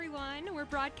We're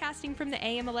broadcasting from the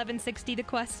AM 1160 The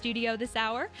Quest studio this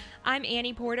hour. I'm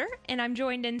Annie Porter, and I'm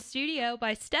joined in studio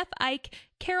by Steph Ike,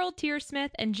 Carol Tearsmith,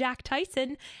 and Jack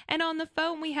Tyson. And on the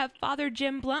phone, we have Father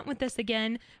Jim Blount with us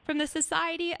again from the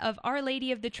Society of Our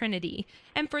Lady of the Trinity.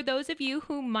 And for those of you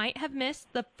who might have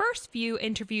missed the first few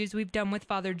interviews we've done with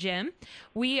Father Jim,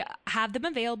 we have them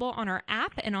available on our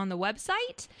app and on the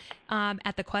website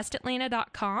at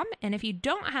thequestatlanta.com. And if you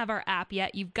don't have our app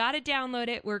yet, you've got to download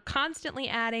it. We're constantly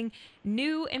adding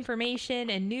new information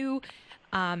and new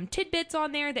tidbits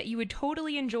on there that you would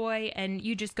totally enjoy. And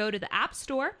you just go to the App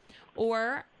Store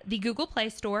or the Google Play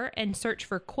Store and search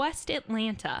for Quest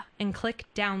Atlanta and click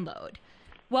download.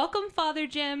 Welcome, Father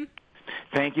Jim.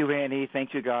 Thank you, Annie.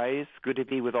 Thank you, guys. Good to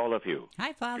be with all of you.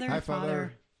 Hi, Father. Hi,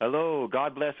 Father. Hello.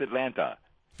 God bless Atlanta.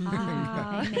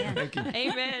 Amen. Thank you.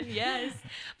 Amen. Yes.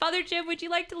 Father Jim, would you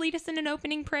like to lead us in an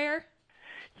opening prayer?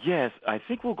 Yes, I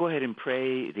think we'll go ahead and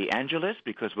pray the Angelus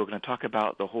because we're going to talk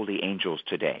about the holy angels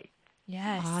today.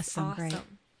 Yes. Awesome. Great.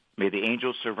 May the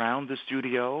angels surround the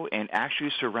studio and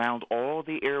actually surround all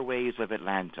the airways of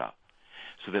Atlanta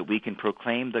so that we can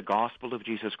proclaim the gospel of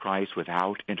Jesus Christ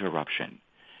without interruption.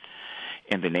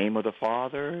 In the name of the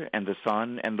Father, and the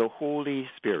Son, and the Holy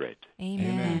Spirit.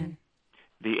 Amen.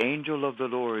 The angel of the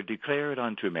Lord declared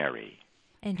unto Mary,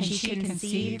 And she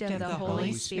conceived of the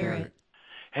Holy Spirit.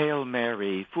 Hail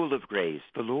Mary, full of grace,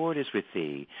 the Lord is with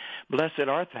thee. Blessed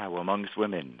art thou amongst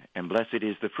women, and blessed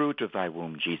is the fruit of thy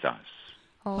womb, Jesus.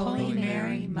 Holy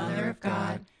Mary, Mother of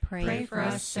God, pray for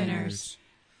us sinners.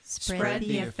 Spread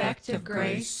the effect of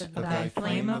grace of thy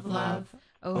flame of love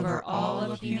over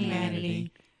all of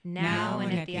humanity, now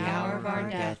and at the hour of our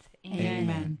death.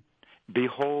 Amen.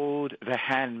 Behold the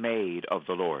handmaid of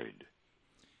the Lord.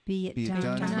 Be it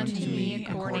done unto me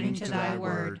according to thy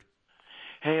word.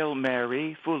 Hail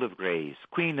Mary, full of grace,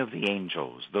 Queen of the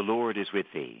angels, the Lord is with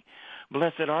thee.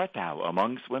 Blessed art thou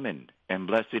amongst women, and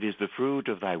blessed is the fruit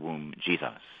of thy womb,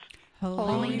 Jesus.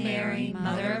 Holy Mary,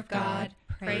 Mother of God,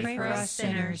 pray for us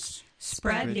sinners.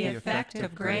 Spread the effect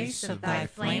of grace of thy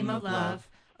flame of love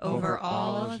over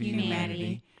all of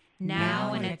humanity,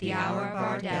 now and at the hour of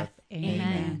our death.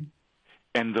 Amen.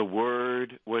 And the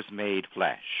Word was made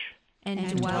flesh,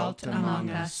 and dwelt among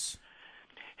us.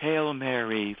 Hail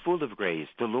Mary, full of grace,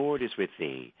 the Lord is with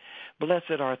thee.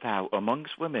 Blessed art thou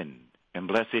amongst women, and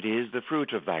blessed is the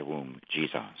fruit of thy womb,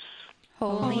 Jesus.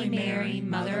 Holy Mary,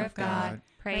 Mother of God,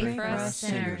 pray for us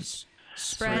sinners.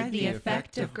 Spread the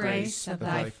effect of grace of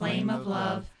thy flame of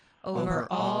love over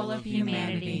all of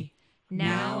humanity,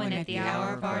 now and at the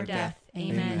hour of our death.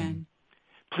 Amen.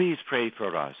 Please pray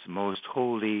for us, most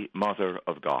holy Mother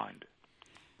of God,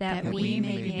 that we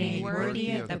may be made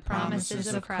worthy of the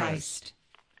promises of Christ.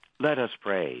 Let us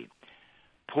pray.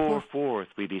 Pour forth,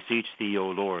 we beseech thee,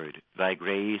 O Lord, thy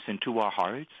grace into our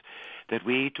hearts, that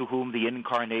we, to whom the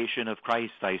incarnation of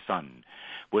Christ thy Son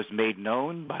was made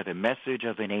known by the message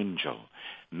of an angel,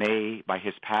 may, by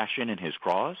his passion and his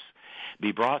cross,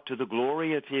 be brought to the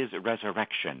glory of his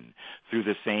resurrection through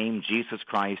the same Jesus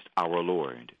Christ our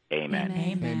Lord. Amen.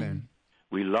 Amen.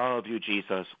 We love you,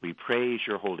 Jesus. We praise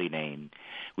your holy name.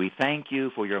 We thank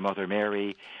you for your Mother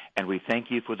Mary, and we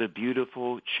thank you for the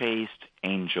beautiful, chaste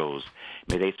angels.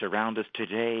 May they surround us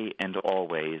today and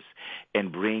always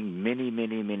and bring many,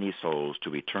 many, many souls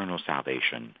to eternal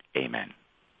salvation. Amen.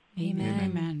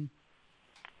 Amen.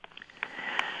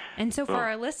 And so for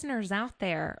our listeners out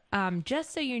there,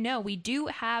 just so you know, we do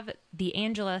have the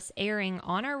Angelus airing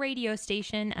on our radio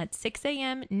station at 6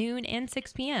 a.m., noon, and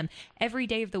 6 p.m. every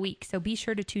day of the week. So be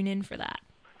sure to tune in for that.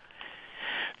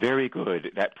 Very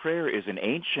good. That prayer is an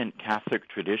ancient Catholic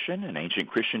tradition, an ancient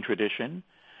Christian tradition.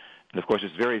 And, of course,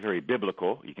 it's very, very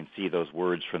biblical. You can see those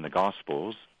words from the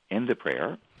Gospels in the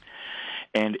prayer.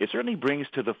 And it certainly brings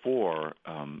to the fore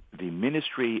the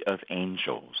ministry of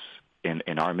angels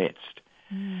in our midst.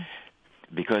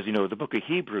 Because, you know, the book of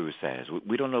Hebrews says,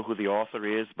 we don't know who the author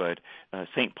is, but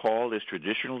St. Paul is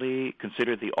traditionally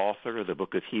considered the author of the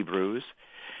book of Hebrews.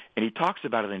 And he talks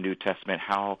about in the New Testament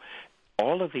how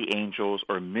all of the angels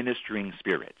are ministering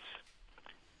spirits.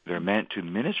 They're meant to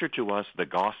minister to us the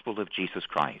gospel of Jesus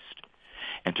Christ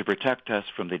and to protect us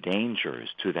from the dangers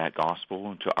to that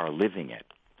gospel and to our living it.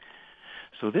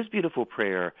 So this beautiful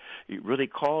prayer really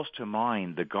calls to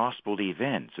mind the gospel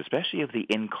events, especially of the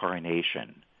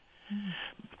incarnation.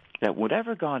 That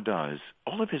whatever God does,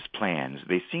 all of his plans,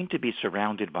 they seem to be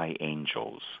surrounded by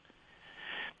angels.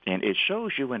 And it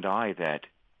shows you and I that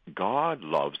God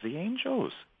loves the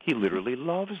angels. He literally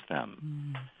loves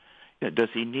them. Does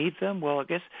he need them? Well, I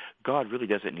guess God really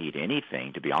doesn't need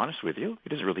anything, to be honest with you. He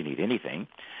doesn't really need anything.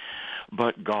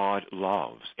 But God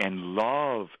loves, and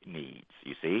love needs,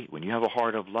 you see, when you have a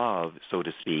heart of love, so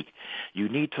to speak, you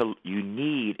need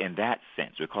in that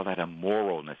sense, we call that a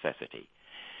moral necessity.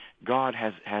 God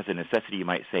has a necessity, you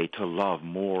might say, to love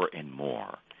more and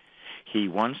more. He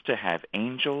wants to have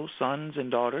angel sons and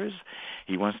daughters.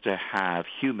 He wants to have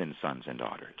human sons and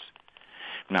daughters.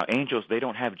 Now, angels, they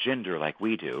don't have gender like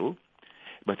we do,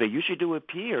 but they usually do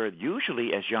appear,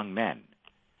 usually as young men.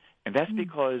 And that's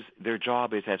because their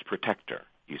job is as protector,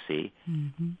 you see.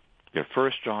 Mm-hmm. Their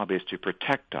first job is to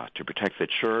protect us, to protect the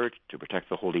church, to protect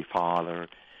the Holy Father,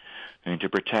 and to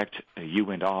protect you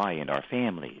and I and our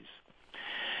families.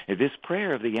 This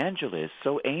prayer of the Angelus,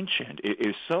 so ancient,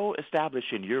 is so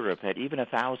established in Europe that even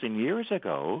 1,000 years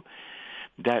ago,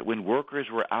 that when workers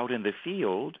were out in the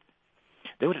field,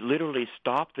 they would literally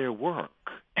stop their work.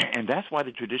 And that's why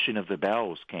the tradition of the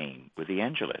bells came with the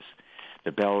Angelus.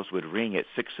 The bells would ring at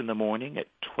 6 in the morning, at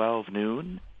 12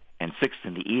 noon, and 6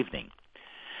 in the evening.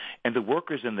 And the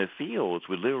workers in the fields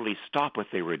would literally stop what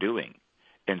they were doing.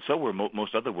 And so were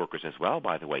most other workers as well,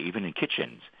 by the way, even in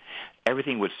kitchens.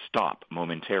 Everything would stop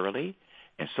momentarily,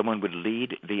 and someone would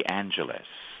lead the Angelus.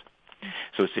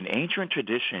 So it's an ancient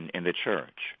tradition in the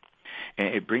church. And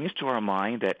it brings to our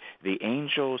mind that the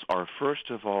angels are, first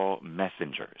of all,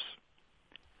 messengers.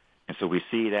 And so we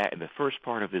see that in the first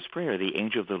part of this prayer, the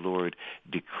angel of the Lord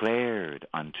declared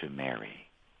unto Mary.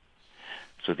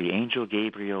 So the angel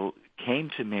Gabriel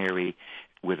came to Mary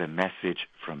with a message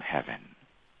from heaven.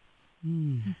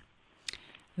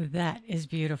 That is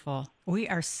beautiful. We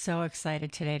are so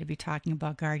excited today to be talking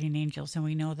about guardian angels, and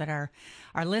we know that our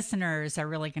listeners are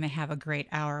really going to have a great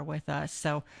hour with us.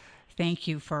 So thank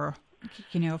you for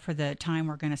the time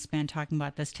we're going to spend talking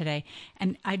about this today.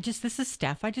 And this is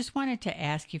Steph. I just wanted to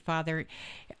ask you, Father,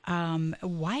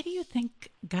 why do you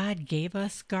think God gave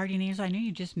us guardian angels? I know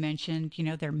you just mentioned,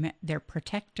 they're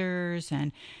protectors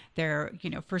and they're,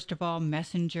 first of all,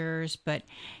 messengers. But,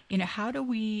 how do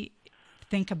we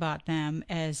think about them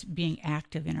as being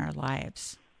active in our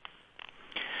lives?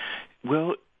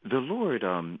 Well, the Lord,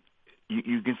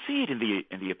 you can see it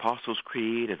in the Apostles'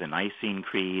 Creed, or the Nicene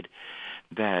Creed,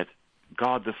 that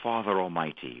God the Father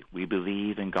Almighty, we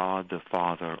believe in God the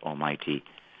Father Almighty,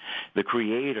 the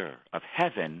creator of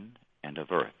heaven and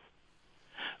of earth,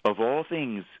 of all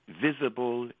things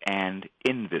visible and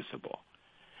invisible.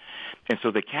 And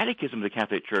so the Catechism of the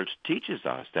Catholic Church teaches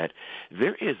us that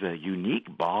there is a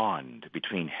unique bond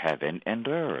between heaven and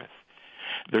earth.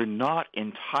 They're not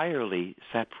entirely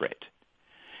separate.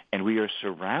 And we are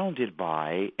surrounded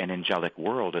by an angelic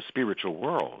world, a spiritual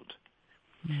world.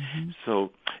 Mm-hmm.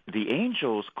 So the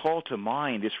angels call to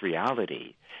mind this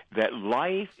reality that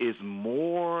life is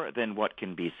more than what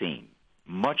can be seen,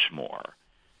 much more.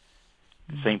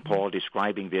 Mm-hmm. St. Paul,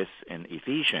 describing this in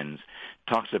Ephesians,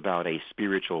 talks about a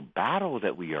spiritual battle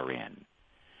that we are in.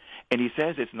 And he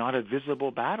says it's not a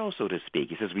visible battle, so to speak.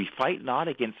 He says we fight not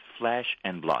against flesh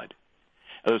and blood.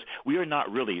 In other words, we are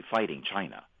not really fighting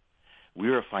China. We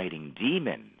are fighting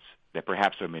demons that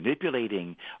perhaps are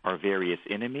manipulating our various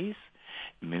enemies,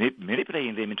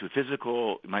 manipulating them into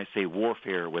physical, you might say,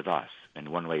 warfare with us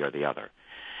in one way or the other.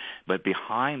 But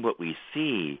behind what we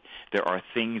see, there are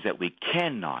things that we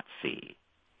cannot see.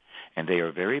 And they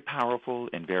are very powerful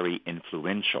and very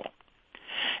influential.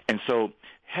 And so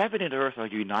heaven and earth are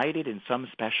united in some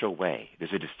special way.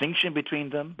 There's a distinction between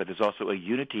them, but there's also a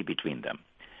unity between them.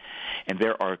 And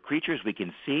there are creatures we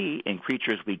can see and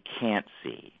creatures we can't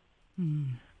see.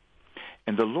 Mm.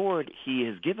 And the Lord, He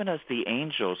has given us the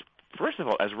angels, first of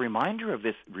all, as a reminder of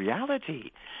this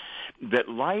reality, that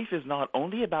life is not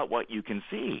only about what you can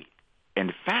see.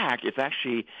 In fact, it's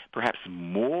actually perhaps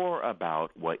more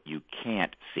about what you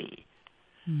can't see.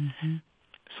 Mm-hmm.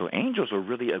 So angels are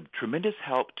really a tremendous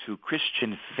help to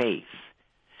Christian faith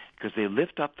because they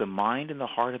lift up the mind and the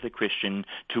heart of the Christian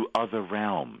to other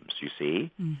realms, you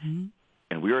see. Mm-hmm.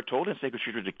 And we are told in Sacred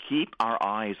Scripture to keep our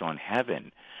eyes on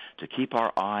heaven, to keep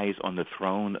our eyes on the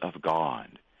throne of God,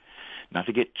 not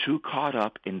to get too caught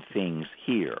up in things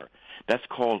here. That's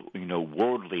called,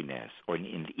 worldliness or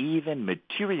even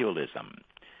materialism.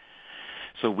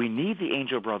 So we need the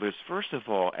angel brothers, first of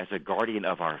all, as a guardian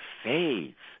of our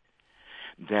faith,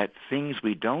 that things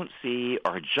we don't see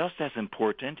are just as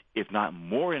important, if not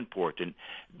more important,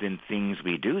 than things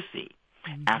we do see.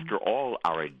 Mm-hmm. After all,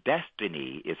 our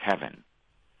destiny is heaven.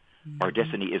 Mm-hmm. Our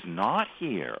destiny is not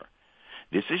here.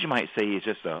 This is, you might say, is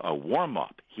just a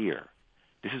warm-up here.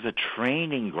 This is a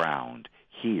training ground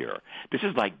here. This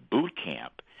is like boot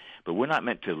camp, but we're not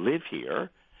meant to live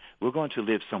here. We're going to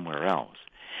live somewhere else.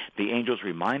 The angels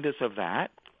remind us of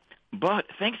that, but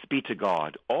thanks be to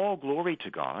God, all glory to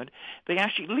God, they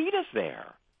actually lead us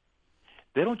there.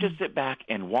 They don't just sit back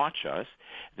and watch us.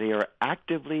 They are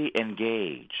actively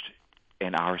engaged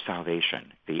in our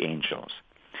salvation, the angels.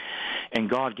 And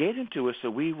God gave them to us so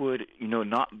we would,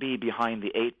 not be behind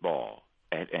the 8 ball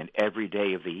at every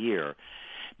day of the year,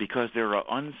 because there are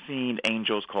unseen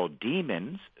angels called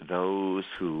demons, those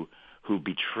who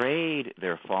betrayed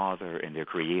their Father and their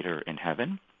Creator in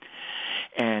heaven.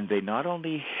 And they not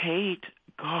only hate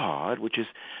God, which is,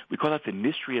 we call that the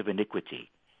mystery of iniquity,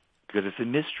 because it's a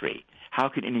mystery. How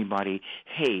can anybody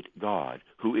hate God,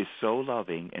 who is so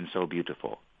loving and so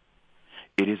beautiful?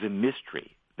 It is a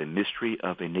mystery, the mystery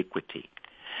of iniquity.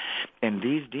 And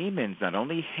these demons not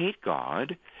only hate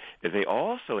God, they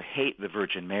also hate the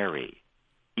Virgin Mary,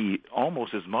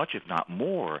 almost as much, if not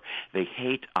more. They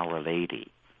hate Our Lady.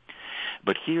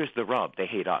 But here's the rub. They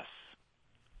hate us.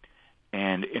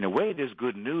 And in a way, there's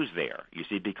good news there, you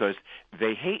see, because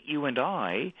they hate you and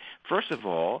I, first of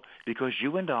all, because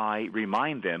you and I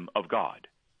remind them of God.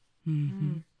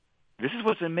 Mm-hmm. This is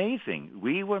what's amazing.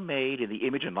 We were made in the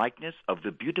image and likeness of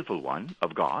the beautiful one,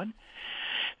 of God,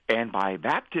 and by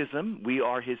baptism, we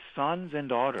are his sons and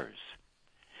daughters.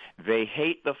 They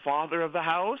hate the father of the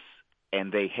house,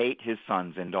 and they hate his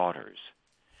sons and daughters.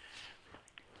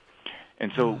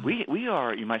 And so we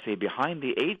are, you might say, behind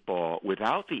the 8 ball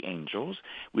without the angels.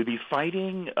 We'd be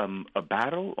fighting a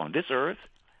battle on this earth,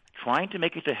 trying to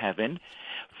make it to heaven,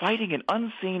 fighting an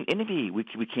unseen enemy. We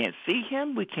can't see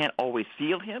him, we can't always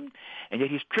feel him, and yet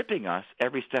he's tripping us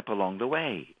every step along the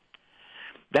way.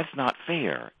 That's not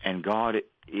fair. And God,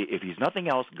 if he's nothing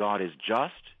else, God is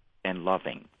just and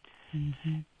loving.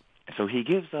 Mm-hmm. So he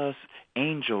gives us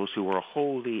angels who are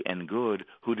holy and good,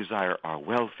 who desire our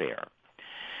welfare.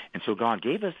 And so God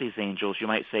gave us these angels, you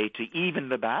might say, to even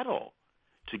the battle,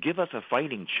 to give us a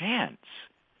fighting chance.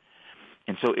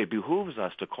 And so it behooves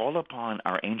us to call upon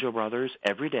our angel brothers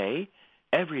every day,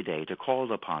 to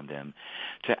call upon them,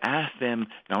 to ask them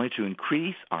not only to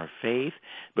increase our faith,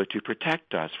 but to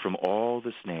protect us from all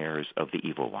the snares of the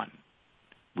evil one.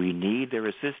 We need their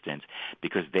assistance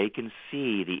because they can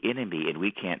see the enemy and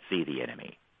we can't see the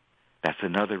enemy. That's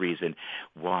another reason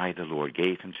why the Lord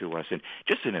gave him to us. And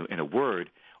just in a word,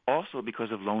 also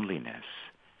because of loneliness.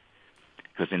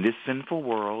 Because in this sinful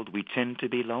world, we tend to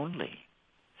be lonely.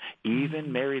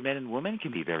 Even married men and women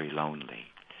can be very lonely.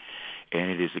 And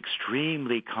it is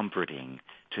extremely comforting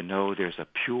to know there's a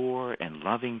pure and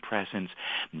loving presence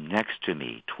next to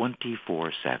me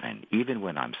 24/7, even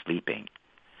when I'm sleeping.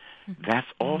 That's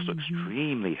also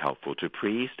extremely helpful to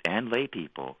priests and lay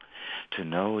people to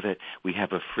know that we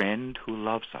have a friend who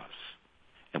loves us.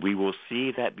 And we will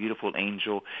see that beautiful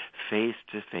angel face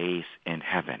to face in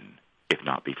heaven, if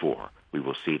not before. We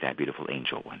will see that beautiful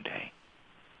angel one day.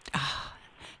 Oh,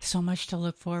 so much to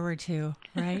look forward to,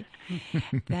 right?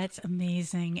 That's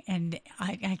amazing. And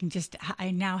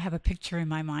I now have a picture in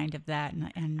my mind of that,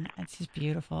 and it's just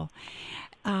beautiful.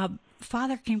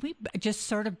 Father, can we just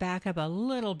sort of back up a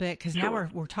little bit? Because now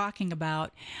we're talking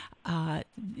about,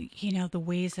 the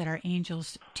ways that our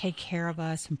angels take care of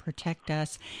us and protect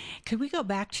us. Could we go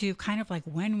back to kind of like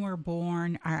when we're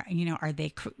born?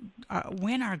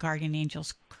 When are guardian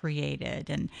angels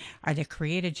created? And are they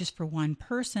created just for one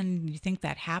person? Do you think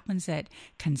that happens at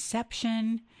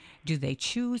conception? Do they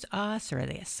choose us, or are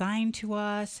they assigned to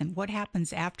us? And what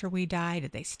happens after we die? Do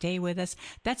they stay with us?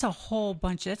 That's a whole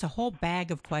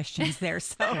bag of questions there.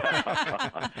 So,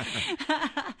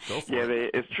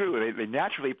 it's true. They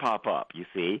naturally pop up, you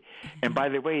see. And by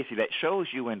the way, that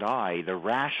shows you and I the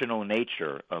rational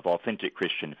nature of authentic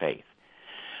Christian faith.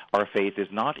 Our faith is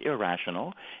not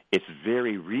irrational. It's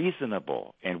very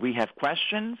reasonable. And we have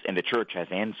questions, and the church has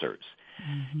answers.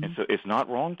 Mm-hmm. And so it's not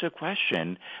wrong to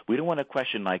question. We don't want to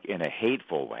question like in a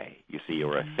hateful way, you see,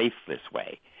 or a faithless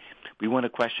way. We want to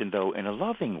question, though, in a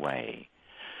loving way.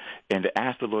 And to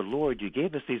ask the Lord, you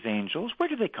gave us these angels. Where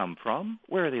do they come from?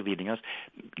 Where are they leading us?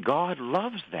 God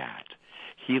loves that.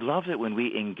 He loves it when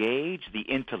we engage the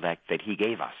intellect that he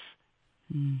gave us.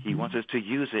 Mm-hmm. He wants us to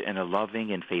use it in a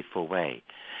loving and faithful way.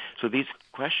 So these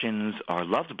questions are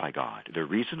loved by God. They're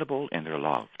reasonable and they're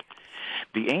loved.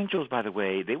 The angels, by the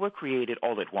way, they were created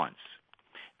all at once.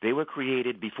 They were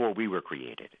created before we were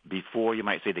created, before, you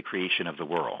might say, the creation of the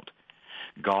world.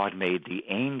 God made the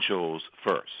angels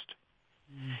first.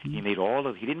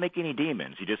 Mm-hmm. He didn't make any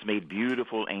demons. He just made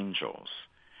beautiful angels.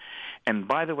 And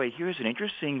by the way, here's an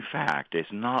interesting fact.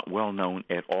 It's not well known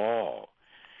at all,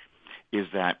 is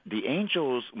that the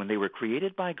angels, when they were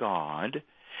created by God,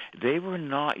 they were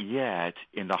not yet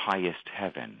in the highest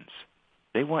heavens.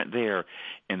 They weren't there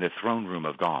in the throne room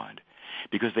of God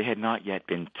because they had not yet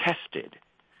been tested.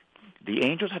 The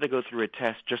angels had to go through a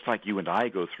test just like you and I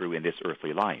go through in this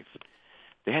earthly life.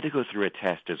 they had to go through a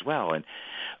test as well. And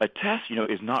a test,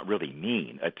 is not really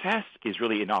mean. A test is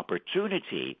really an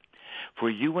opportunity for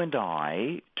you and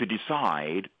I to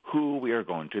decide who we are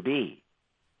going to be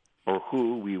or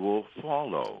who we will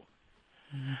follow.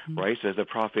 Mm-hmm. Right? So as the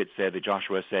prophet said, that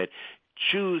Joshua said,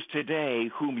 choose today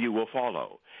whom you will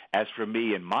follow. As for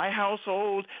me and my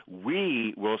household,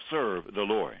 we will serve the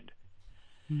Lord.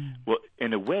 Mm. Well,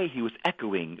 in a way, he was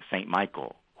echoing St.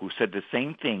 Michael, who said the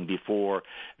same thing before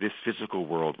this physical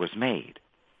world was made.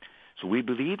 So we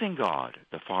believe in God,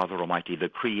 the Father Almighty, the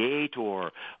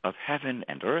creator of heaven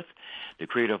and earth, the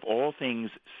creator of all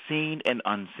things seen and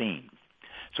unseen.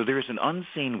 So there is an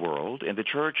unseen world, and the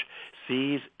Church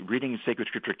sees, reading sacred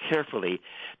scripture carefully,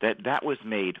 that was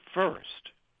made first,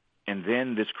 and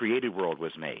then this created world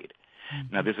was made.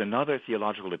 Mm-hmm. Now, there's another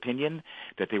theological opinion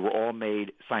that they were all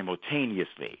made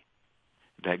simultaneously,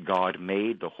 that God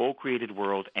made the whole created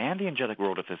world and the angelic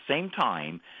world at the same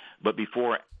time, but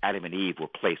before Adam and Eve were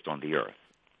placed on the earth.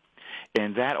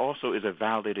 And that also is a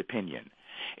valid opinion.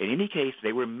 In any case,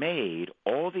 they were made,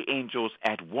 all the angels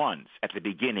at once, at the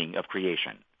beginning of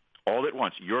creation. All at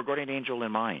once, your guardian angel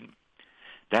and mine.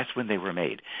 That's when they were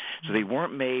made. So they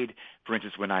weren't made, for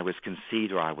instance, when I was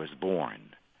conceived or I was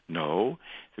born. No,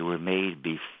 they were made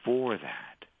before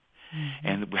that. Mm-hmm.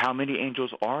 And how many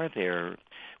angels are there,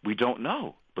 we don't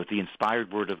know. But the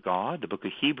inspired word of God, the book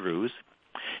of Hebrews,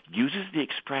 uses the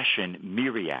expression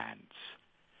myriads.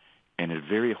 In a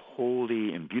very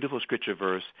holy and beautiful scripture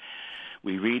verse,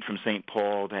 we read from St.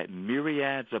 Paul that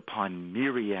myriads upon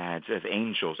myriads of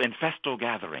angels in festal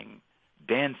gathering,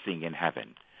 dancing in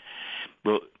heaven.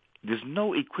 Well, there's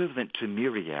no equivalent to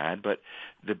myriad, but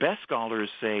the best scholars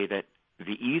say that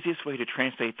the easiest way to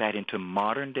translate that into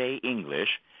modern-day English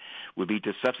would be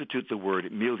to substitute the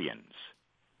word millions.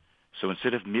 So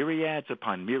instead of myriads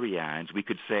upon myriads, we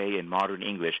could say in modern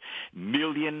English,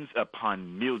 millions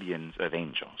upon millions of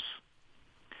angels.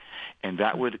 And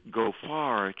that would go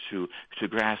far to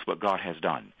grasp what God has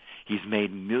done. He's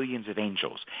made millions of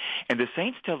angels. And the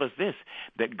saints tell us this,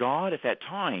 that God at that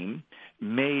time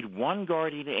made one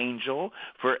guardian angel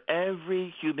for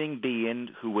every human being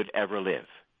who would ever live.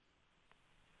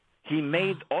 He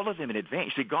made all of them in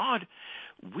advance. See, God,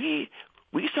 we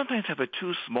sometimes have a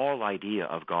too small idea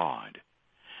of God.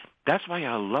 That's why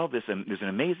I love this. There's an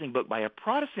amazing book by a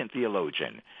Protestant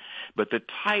theologian, but the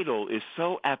title is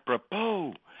so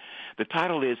apropos. The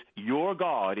title is, Your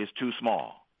God is Too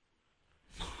Small.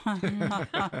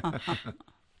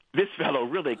 This fellow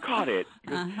really caught it.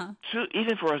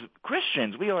 Even for us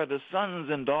Christians, we are the sons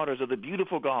and daughters of the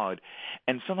beautiful God,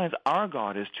 and sometimes our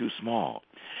God is too small.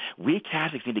 We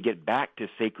Catholics need to get back to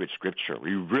sacred scripture.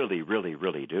 We really, really,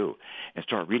 really do, and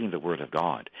start reading the Word of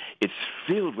God. It's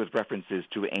filled with references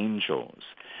to angels.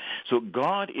 So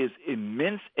God is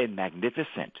immense and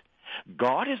magnificent.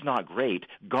 God is not great.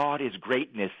 God is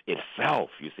greatness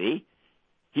itself, you see.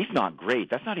 He's not great.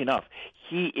 That's not enough.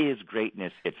 He is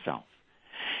greatness itself.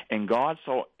 And God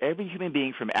saw every human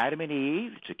being from Adam and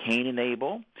Eve to Cain and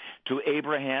Abel to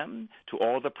Abraham to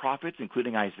all the prophets,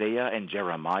 including Isaiah and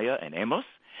Jeremiah and Amos.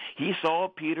 He saw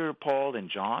Peter, Paul, and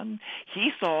John.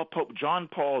 He saw Pope John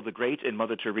Paul the Great and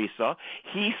Mother Teresa.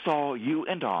 He saw you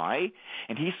and I.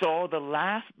 And he saw the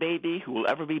last baby who will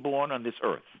ever be born on this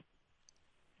earth.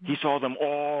 He saw them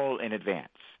all in advance.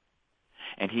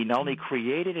 And he not only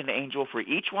created an angel for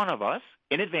each one of us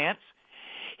in advance,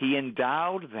 he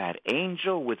endowed that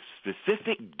angel with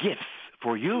specific gifts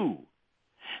for you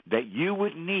that you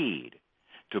would need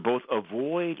to both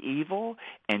avoid evil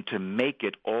and to make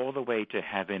it all the way to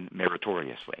heaven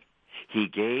meritoriously. He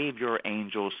gave your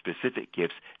angel specific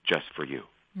gifts just for you.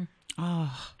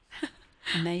 Oh,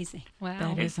 amazing. Wow.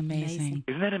 That is amazing.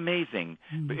 Isn't that amazing?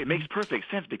 Mm-hmm. It makes perfect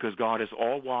sense because God is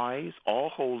all wise, all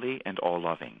holy, and all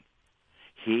loving.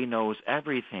 He knows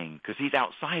everything because he's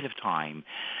outside of time.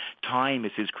 Time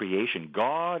is his creation.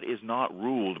 God is not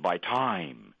ruled by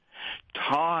time.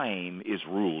 Time is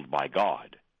ruled by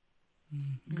God.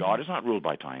 Mm-hmm. God is not ruled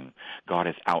by time. God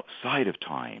is outside of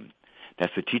time.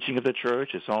 That's the teaching of the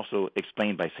Church. It's also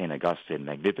explained by St. Augustine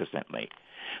magnificently.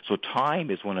 So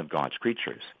time is one of God's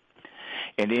creatures.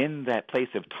 And in that place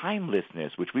of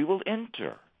timelessness, which we will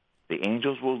enter, the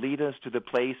angels will lead us to the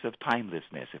place of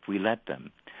timelessness if we let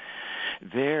them.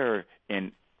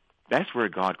 That's where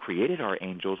God created our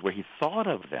angels, where he thought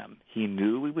of them. He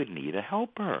knew we would need a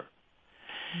helper.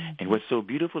 Mm-hmm. And what's so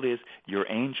beautiful is your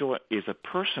angel is a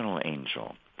personal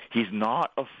angel. He's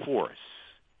not a force.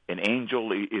 An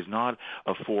angel is not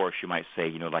a force, you might say,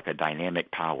 like a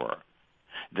dynamic power.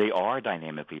 They are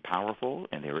dynamically powerful,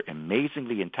 and they're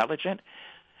amazingly intelligent,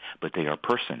 but they are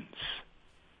persons.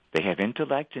 They have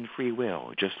intellect and free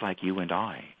will, just like you and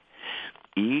I.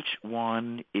 Each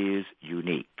one is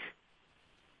unique.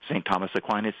 St. Thomas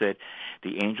Aquinas said,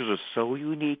 the angels are so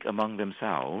unique among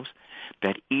themselves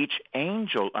that each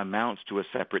angel amounts to a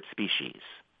separate species.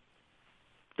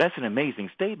 That's an amazing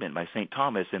statement by St.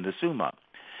 Thomas in the Summa.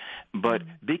 But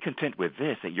be content with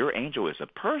this, that your angel is a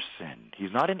person.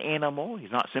 He's not an animal.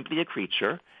 He's not simply a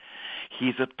creature.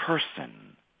 He's a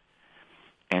person.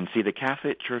 And see, the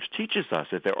Catholic Church teaches us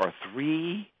that there are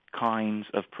three kinds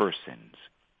of persons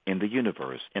in the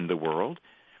universe, in the world.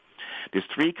 There's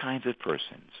three kinds of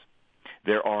persons.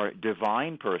 There are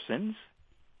divine persons.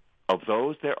 Of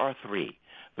those, there are three: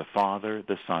 the Father,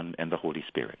 the Son, and the Holy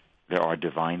Spirit. There are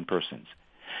divine persons.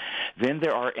 Then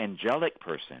there are angelic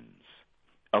persons.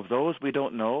 Of those, we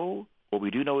don't know. What we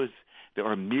do know is there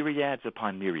are myriads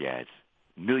upon myriads,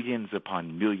 millions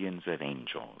upon millions of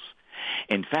angels.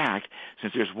 In fact,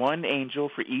 since there's one angel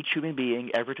for each human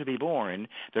being ever to be born,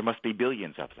 there must be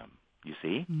billions of them, you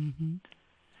see? Mm-hmm.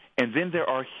 And then there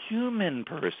are human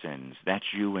persons. That's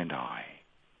you and I.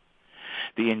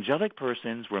 The angelic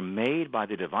persons were made by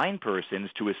the divine persons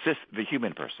to assist the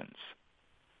human persons,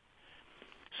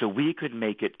 so we could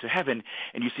make it to heaven.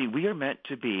 And you see, we are meant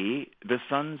to be the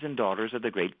sons and daughters of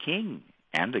the great King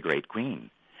and the great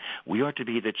Queen. We are to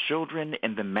be the children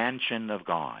in the mansion of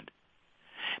God.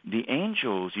 The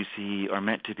angels, you see, are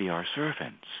meant to be our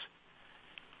servants.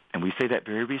 And we say that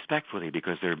very respectfully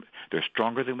because they're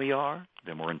stronger than we are.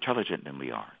 They're more intelligent than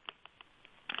we are.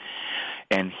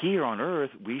 And here on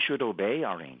earth, we should obey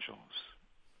our angels.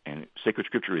 And sacred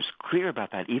scripture is clear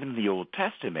about that. Even in the Old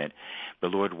Testament, the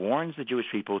Lord warns the Jewish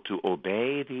people to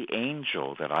obey the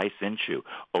angel that I sent you.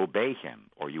 Obey him,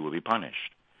 or you will be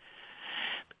punished.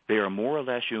 They are more or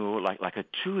less, like a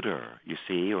tutor, you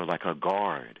see, or like a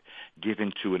guard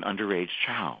given to an underage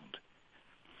child.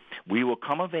 We will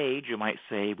come of age, you might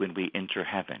say, when we enter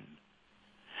heaven.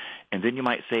 And then you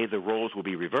might say the roles will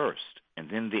be reversed. And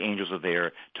then the angels are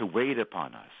there to wait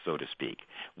upon us, so to speak.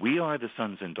 We are the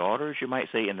sons and daughters, you might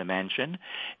say, in the mansion,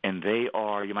 and they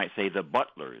are, you might say, the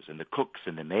butlers and the cooks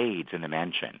and the maids in the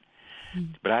mansion.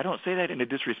 Mm-hmm. But I don't say that in a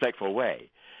disrespectful way,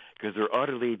 because they're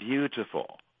utterly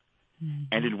beautiful. Mm-hmm.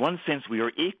 And in one sense, we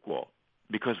are equal,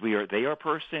 because they are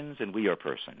persons and we are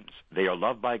persons. They are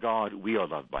loved by God, we are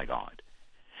loved by God.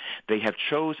 They have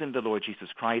chosen the Lord Jesus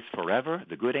Christ forever,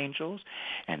 the good angels,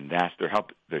 and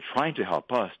they're trying to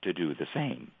help us to do the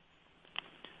same.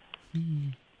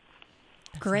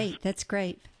 Great. That's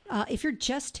great. If you're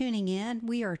just tuning in,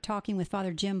 we are talking with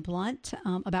Father Jim Blount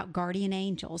about guardian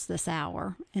angels this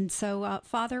hour. And so,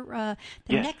 Father,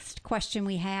 the next question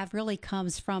we have really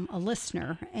comes from a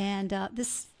listener. And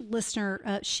this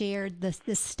listener shared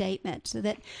this statement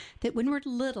that when we're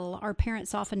little, our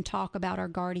parents often talk about our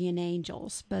guardian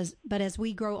angels. But as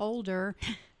we grow older,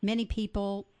 many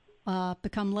people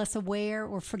become less aware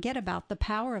or forget about the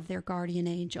power of their guardian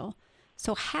angel.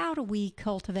 So how do we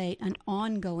cultivate an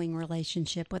ongoing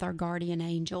relationship with our guardian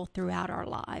angel throughout our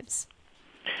lives?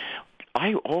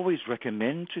 I always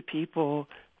recommend to people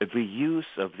the use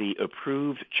of the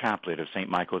approved chaplet of St.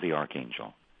 Michael the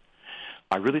Archangel.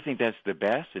 I really think that's the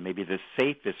best and maybe the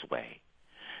safest way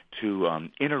to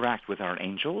interact with our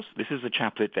angels. This is a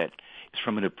chaplet that is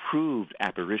from an approved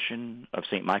apparition of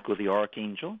St. Michael the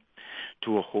Archangel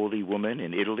to a holy woman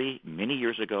in Italy many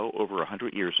years ago, over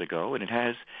 100 years ago, and it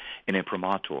has an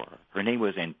imprimatur. Her name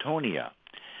was Antonia,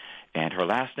 and her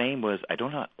last name was, I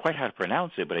don't know quite how to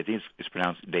pronounce it, but I think it's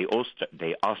pronounced de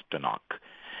Ostenach.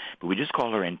 But we just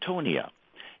call her Antonia.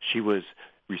 She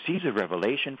received a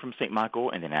revelation from St.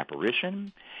 Michael and an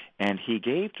apparition, and he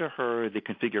gave to her the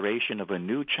configuration of a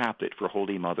new chaplet for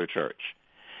Holy Mother Church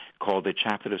called the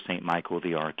Chaplet of St. Michael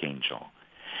the Archangel.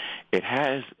 It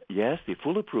has, yes, the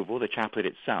full approval, the chaplet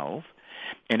itself,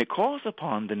 and it calls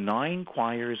upon the 9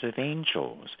 choirs of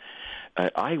angels.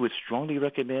 I would strongly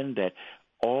recommend that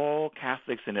all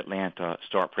Catholics in Atlanta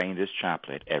start praying this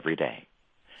chaplet every day.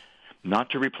 Not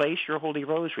to replace your Holy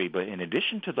Rosary, but in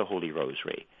addition to the Holy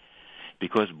Rosary.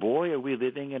 Because, boy, are we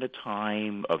living in a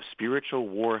time of spiritual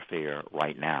warfare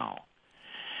right now.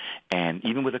 And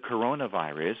even with the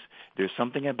coronavirus, there's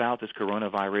something about this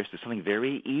coronavirus, there's something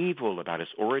very evil about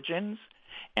its origins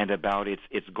and about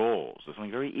its goals. There's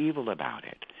something very evil about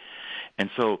it. And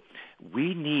so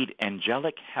we need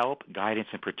angelic help, guidance,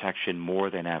 and protection more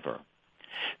than ever.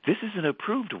 This is an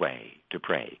approved way to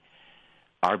pray.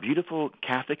 Our beautiful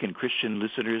Catholic and Christian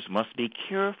listeners must be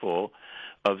careful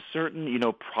of certain,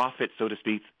 prophets, so to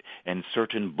speak, and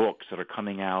certain books that are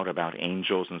coming out about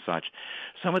angels and such.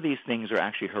 Some of these things are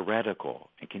actually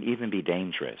heretical and can even be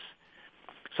dangerous.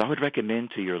 So I would recommend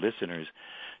to your listeners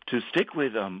to stick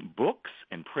with books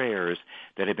and prayers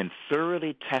that have been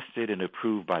thoroughly tested and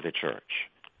approved by the Church.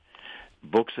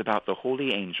 books about the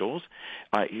holy angels.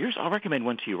 I'll recommend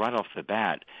one to you right off the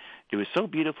bat. It was so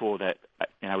beautiful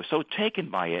and I was so taken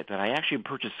by it that I actually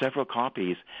purchased several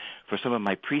copies for some of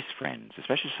my priest friends,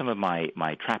 especially some of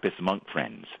my Trappist monk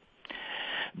friends.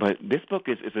 But this book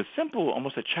is a simple,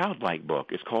 almost a childlike book.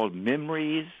 It's called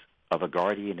Memories of a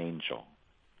Guardian Angel.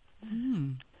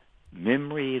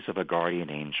 Memories of a Guardian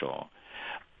Angel.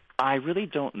 I really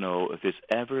don't know if there's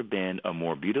ever been a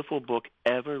more beautiful book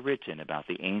ever written about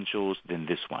the angels than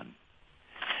this one.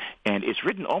 And it's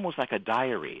written almost like a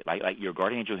diary, like your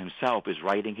guardian angel himself is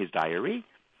writing his diary.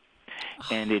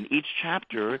 And in each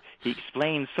chapter, he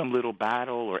explains some little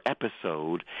battle or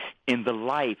episode in the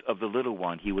life of the little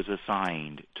one he was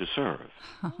assigned to serve.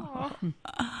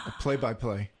 A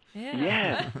play-by-play.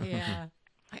 Yeah. Yeah.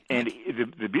 And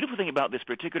the beautiful thing about this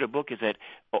particular book is that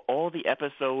all the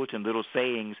episodes and little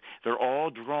sayings, they're all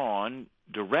drawn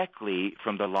directly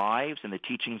from the lives and the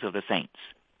teachings of the saints.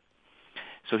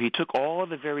 So he took all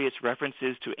the various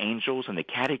references to angels and the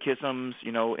catechisms,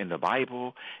 in the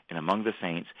Bible and among the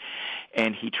saints,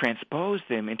 and he transposed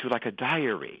them into like a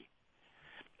diary.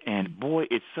 And boy,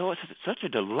 it's such a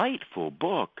delightful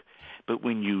book, but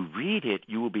when you read it,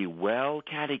 you will be well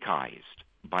catechized.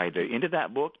 By the end of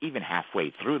that book, even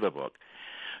halfway through the book,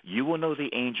 you will know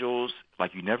the angels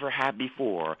like you never have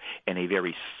before in a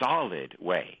very solid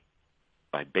way,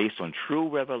 based on true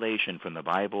revelation from the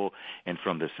Bible and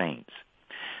from the saints.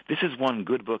 This is one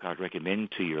good book I'd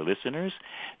recommend to your listeners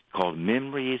called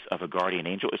Memories of a Guardian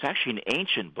Angel. It's actually an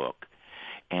ancient book,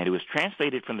 and it was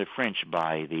translated from the French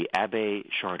by the Abbé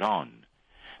Chardon.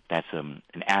 That's an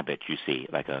abbot, you see,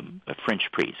 like a French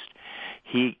priest.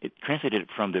 He translated it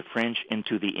from the French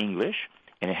into the English,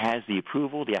 and it has the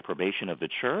approval, the approbation of the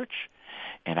Church,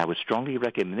 and I would strongly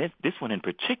recommend this one in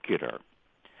particular.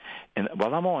 And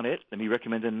while I'm on it, let me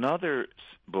recommend another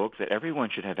book that everyone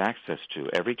should have access to.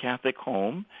 Every Catholic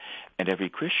home and every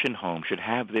Christian home should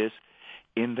have this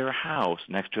in their house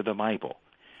next to the Bible.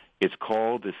 It's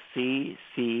called the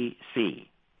CCC,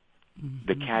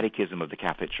 the Catechism of the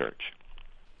Catholic Church.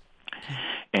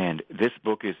 And this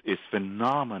book is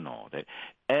phenomenal, that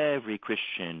every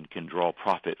Christian can draw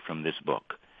profit from this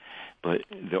book. But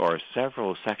there are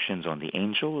several sections on the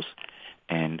angels,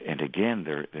 and again,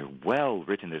 they're well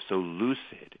written. They're so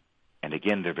lucid, and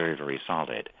again, they're very, very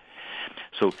solid.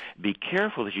 So be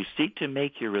careful as you seek to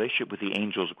make your relationship with the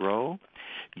angels grow.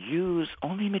 Use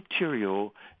only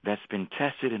material that's been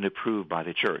tested and approved by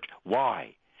the Church.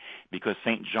 Why? Because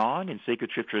St. John in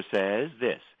Sacred Scripture says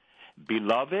this,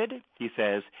 Beloved, he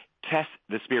says, test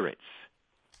the spirits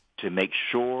to make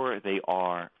sure they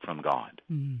are from God.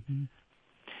 Mm-hmm.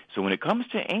 So when it comes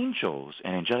to angels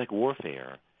and angelic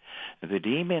warfare, the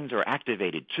demons are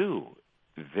activated too.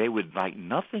 They would like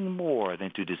nothing more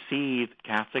than to deceive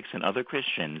Catholics and other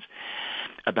Christians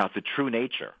about the true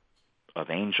nature of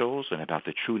angels and about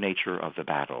the true nature of the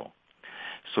battle.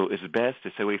 So it's best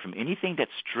to stay away from anything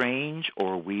that's strange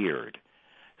or weird.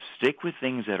 Stick with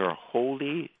things that are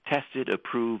holy, tested,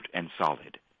 approved, and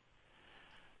solid.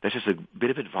 That's just a bit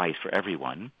of advice for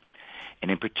everyone. And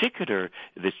in particular,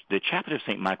 the chaplet of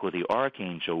St. Michael the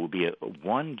Archangel will be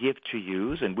one gift to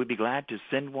use, and we'd be glad to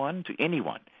send one to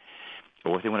anyone.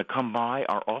 Or if they want to come by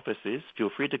our offices, feel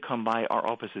free to come by our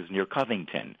offices near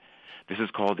Covington. This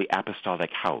is called the Apostolic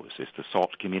House. It's the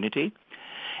SALT community.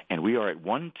 And we are at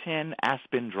 110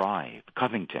 Aspen Drive,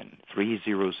 Covington,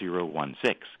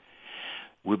 30016.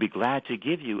 We'll be glad to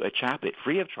give you a chaplet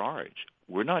free of charge.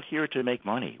 We're not here to make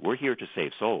money. We're here to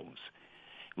save souls.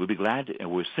 We'll be glad to,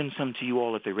 and we'll send some to you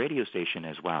all at the radio station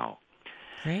as well.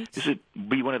 Great. This would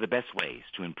be one of the best ways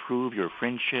to improve your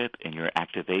friendship and your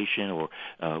activation or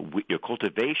your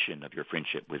cultivation of your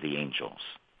friendship with the angels.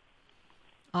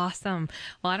 Awesome.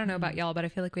 Well, I don't know about y'all, but I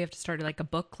feel like we have to start like a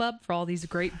book club for all these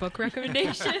great book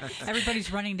recommendations. Everybody's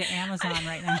running to Amazon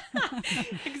right now.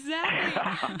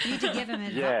 Exactly. You need to give him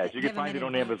advice. Yes, you can find it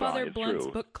on Amazon. Father It's Blount's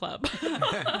true. book club.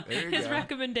 His go.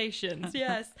 recommendations.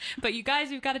 Yes. But you guys,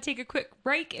 we've got to take a quick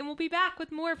break, and we'll be back with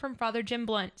more from Father Jim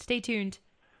Blount. Stay tuned.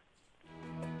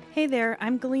 Hey there,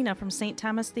 I'm Galena from St.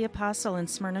 Thomas the Apostle in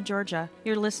Smyrna, Georgia.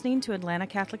 You're listening to Atlanta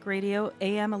Catholic Radio,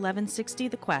 AM 1160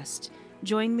 The Quest.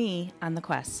 Join me on The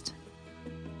Quest.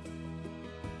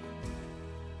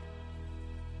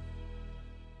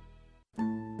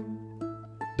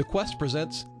 The Quest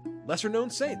presents Lesser Known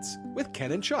Saints with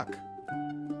Ken and Chuck.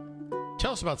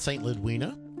 Tell us about Saint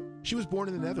Lidwina. She was born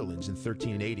in the Netherlands in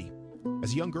 1380.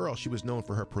 As a young girl, she was known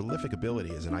for her prolific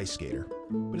ability as an ice skater.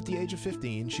 But at the age of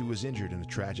 15, she was injured in a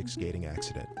tragic skating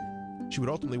accident. She would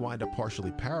ultimately wind up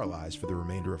partially paralyzed for the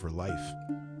remainder of her life.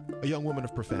 A young woman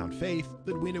of profound faith,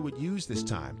 Lidwina would use this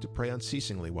time to pray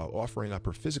unceasingly while offering up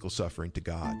her physical suffering to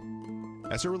God.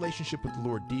 As her relationship with the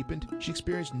Lord deepened, she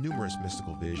experienced numerous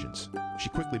mystical visions. She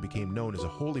quickly became known as a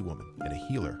holy woman and a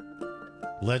healer.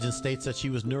 Legend states that she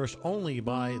was nourished only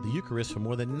by the Eucharist for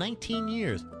more than 19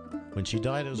 years. When she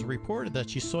died, it was reported that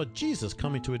she saw Jesus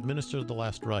coming to administer the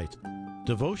last rites.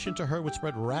 Devotion to her would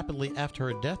spread rapidly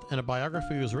after her death, and a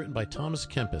biography was written by Thomas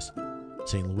Kempis.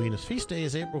 St. Louina's feast day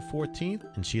is April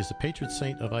 14th, and she is the patron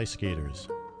saint of ice skaters.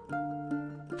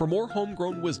 For more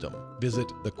homegrown wisdom, visit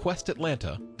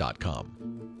thequestatlanta.com.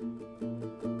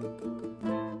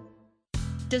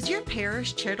 Does your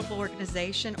parish, charitable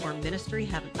organization, or ministry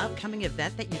have an upcoming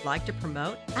event that you'd like to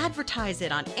promote? Advertise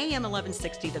it on AM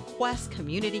 1160 The Quest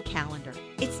Community Calendar.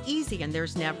 It's easy and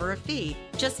there's never a fee.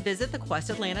 Just visit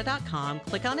thequestatlanta.com,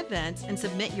 click on events, and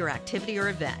submit your activity or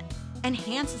event.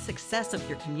 Enhance the success of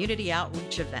your community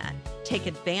outreach event. Take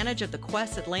advantage of the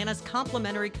Quest Atlanta's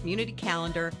complimentary community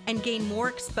calendar and gain more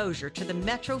exposure to the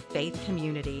Metro faith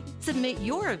community. Submit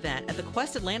your event at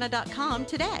thequestatlanta.com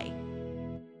today.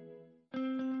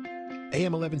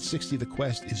 AM 1160 The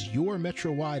Quest is your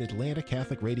metro-wide Atlanta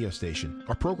Catholic radio station.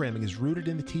 Our programming is rooted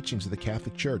in the teachings of the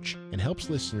Catholic Church and helps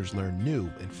listeners learn new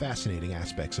and fascinating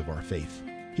aspects of our faith.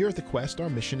 Here at The Quest, our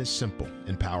mission is simple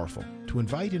and powerful: to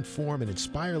invite, inform, and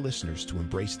inspire listeners to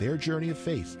embrace their journey of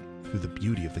faith through the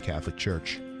beauty of the Catholic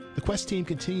Church. The Quest team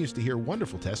continues to hear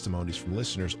wonderful testimonies from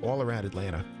listeners all around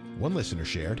Atlanta. One listener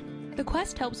shared, The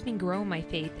Quest helps me grow my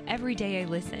faith every day I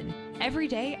listen. Every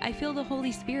day I feel the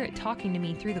Holy Spirit talking to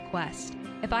me through the Quest.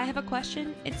 If I have a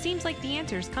question, it seems like the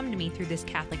answers come to me through this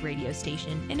Catholic radio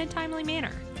station in a timely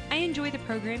manner. I enjoy the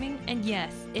programming, and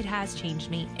yes, it has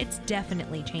changed me. It's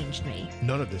definitely changed me.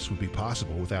 None of this would be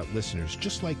possible without listeners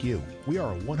just like you. We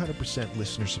are a 100%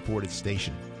 listener-supported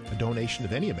station. A donation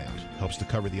of any amount helps to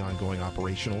cover the ongoing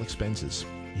operational expenses.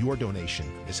 Your donation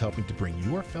is helping to bring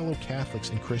your fellow Catholics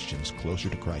and Christians closer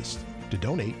to Christ. To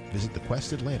donate, visit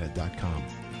thequestatlanta.com.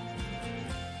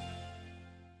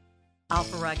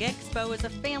 Alpha Rug Expo is a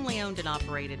family-owned and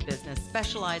operated business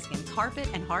specializing in carpet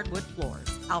and hardwood floors.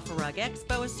 Alpha Rug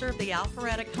Expo has served the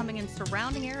Alpharetta, Cumming, and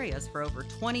surrounding areas for over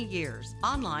 20 years.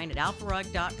 Online at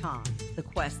alpharug.com. The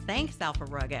Quest thanks Alpha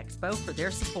Rug Expo for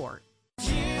their support.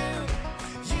 You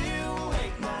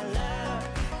wake my love,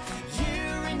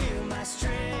 you renew my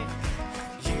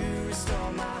strength, you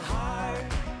restore my heart.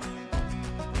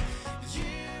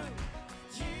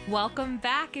 Welcome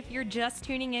back. If you're just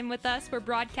tuning in with us, we're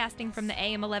broadcasting from the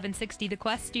AM 1160 The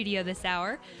Quest studio this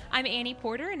hour. I'm Annie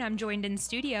Porter, and I'm joined in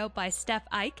studio by Steph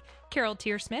Ike, Carol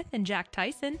Tearsmith, and Jack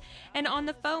Tyson. And on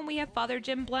the phone, we have Father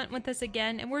Jim Blount with us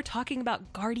again, and we're talking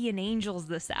about guardian angels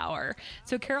this hour.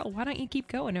 So, Carol, why don't you keep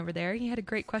going over there? You had a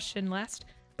great question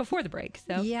before the break,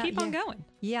 so keep on going.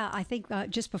 Yeah, I think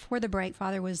just before the break,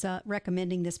 Father was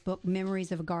recommending this book,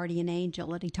 Memories of a Guardian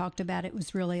Angel, and he talked about it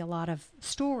was really a lot of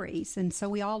stories, and so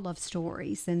we all love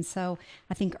stories. And so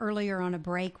I think earlier on a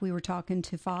break, we were talking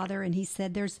to Father, and he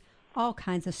said there's all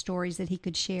kinds of stories that he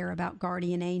could share about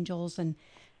guardian angels and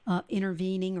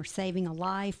intervening or saving a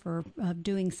life or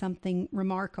doing something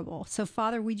remarkable. So,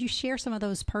 Father, would you share some of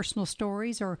those personal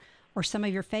stories or some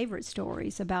of your favorite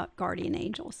stories about guardian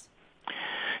angels?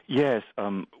 Yes,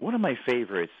 one of my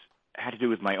favorites had to do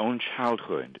with my own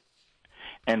childhood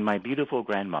and my beautiful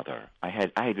grandmother. I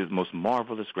had the most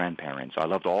marvelous grandparents. I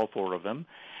loved all four of them,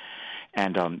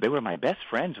 and they were my best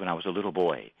friends when I was a little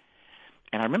boy.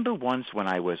 And I remember once when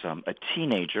I was a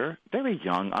teenager, very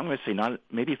young, I'm going to say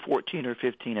maybe 14 or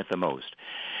 15 at the most,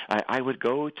 I would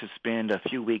go to spend a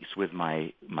few weeks with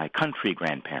my country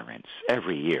grandparents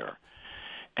every year.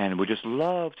 And would just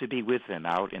love to be with them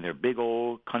out in their big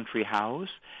old country house.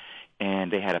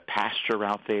 And they had a pasture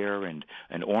out there and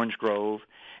an orange grove.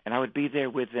 And I would be there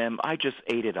with them. I just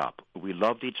ate it up. We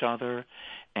loved each other,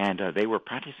 and they were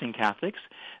practicing Catholics.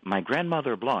 My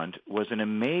grandmother, Blount, was an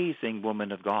amazing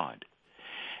woman of God.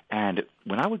 And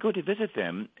when I would go to visit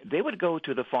them, they would go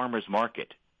to the farmer's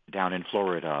market down in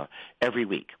Florida every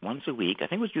week, once a week. I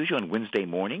think it was usually on Wednesday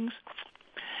mornings.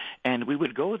 And we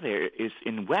would go there. It's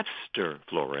in Webster,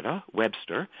 Florida,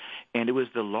 and it was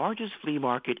the largest flea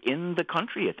market in the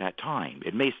country at that time.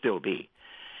 It may still be,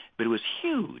 but it was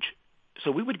huge. So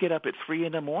we would get up at 3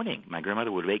 in the morning. My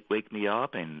grandmother would wake me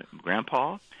up and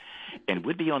Grandpa, and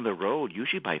we'd be on the road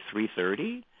usually by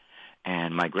 3:30.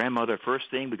 And my grandmother,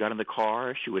 first thing, we got in the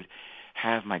car, she would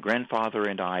have my grandfather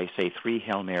and I say 3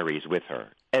 Hail Marys with her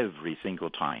every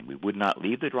single time. We would not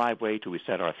leave the driveway till we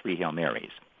said our 3 Hail Marys.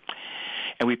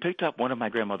 And we picked up one of my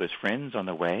grandmother's friends on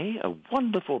the way, a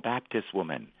wonderful Baptist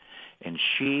woman. And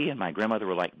she and my grandmother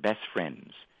were like best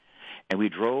friends. And we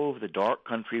drove the dark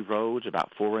country roads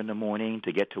about 4 in the morning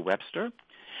to get to Webster.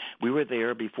 We were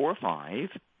there before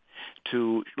 5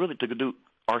 to do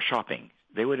our shopping.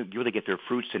 they would really get their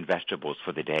fruits and vegetables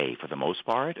for the day, for the most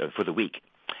part, or for the week.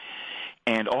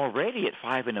 And already at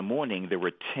 5 in the morning, there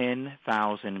were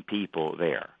 10,000 people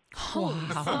there. Holy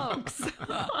smokes.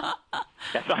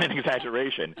 That's not an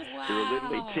exaggeration. Wow. There were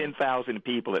literally 10,000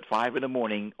 people at 5 in the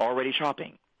morning already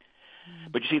shopping.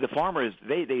 But you see, the farmers,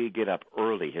 they get up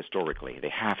early historically. They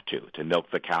have to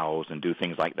milk the cows and do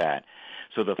things like that.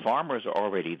 So the farmers are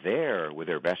already there with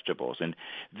their vegetables. And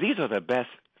these are the best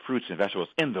fruits and vegetables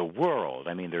in the world.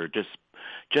 I mean, they're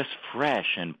just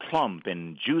fresh and plump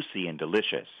and juicy and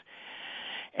delicious.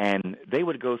 And they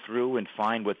would go through and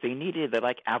find what they needed. They're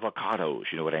like avocados,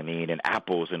 you know what I mean, and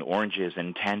apples and oranges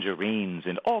and tangerines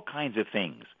and all kinds of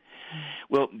things.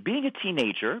 Well, being a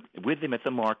teenager with them at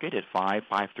the market at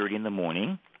 5:30 in the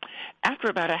morning, after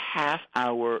about a half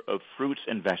hour of fruits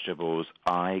and vegetables,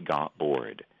 I got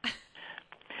bored.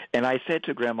 And I said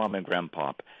to Grandmom and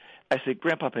Grandpop, I said,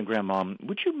 Grandpop and Grandmom,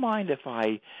 would you mind if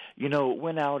I,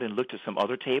 went out and looked at some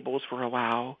other tables for a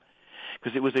while?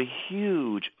 Because it was a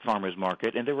huge farmer's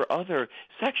market, and there were other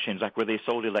sections like where they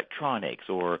sold electronics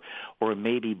or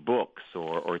maybe books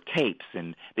or tapes.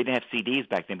 And they didn't have CDs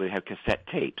back then, but they had cassette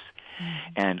tapes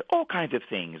and all kinds of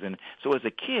things. And so as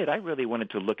a kid, I really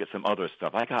wanted to look at some other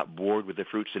stuff. I got bored with the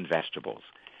fruits and vegetables.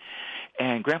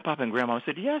 And Grandpa and Grandma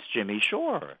said, yes, Jimmy,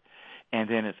 sure. And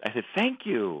then I said, thank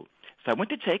you. So I went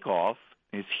to take off.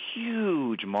 This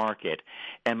huge market,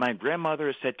 and my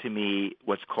grandmother said to me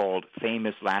what's called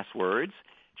famous last words.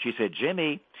 She said,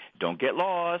 Jimmy, don't get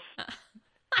lost.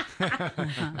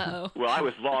 Well, I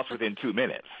was lost within 2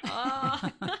 minutes.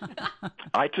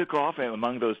 I took off, and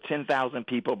among those 10,000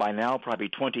 people, by now probably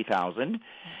 20,000,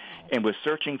 and was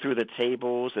searching through the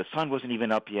tables. The sun wasn't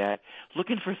even up yet,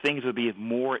 looking for things that would be of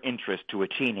more interest to a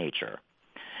teenager.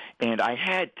 And I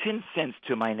had 10 cents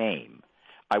to my name.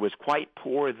 I was quite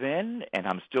poor then, and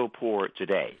I'm still poor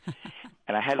today.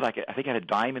 And I had I think I had a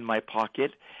dime in my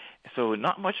pocket, so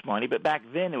not much money, but back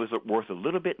then it was worth a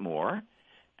little bit more.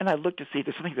 And I looked to see if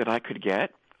there's something that I could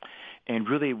get, and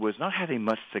really was not having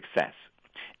much success.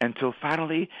 Until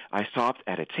finally I stopped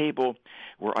at a table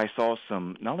where I saw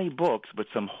some, not only books, but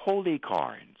some holy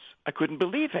cards. I couldn't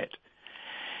believe it.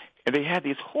 And they had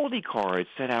these holy cards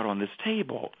set out on this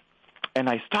table. And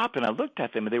I stopped and I looked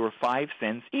at them, and they were 5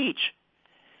 cents each.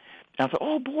 And I thought,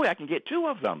 oh, boy, I can get 2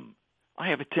 of them. I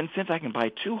have 10 cents. I can buy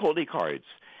 2 holy cards.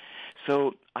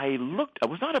 So I looked. I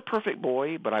was not a perfect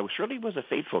boy, but I surely was a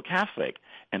faithful Catholic,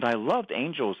 and I loved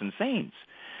angels and saints.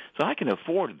 So I can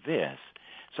afford this.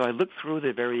 So I looked through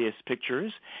the various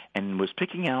pictures and was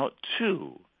picking out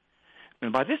 2.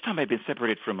 And by this time, I'd been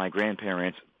separated from my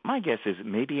grandparents. My guess is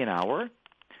maybe an hour.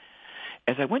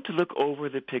 As I went to look over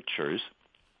the pictures,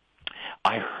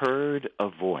 I heard a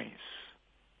voice.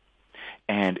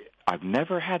 And I've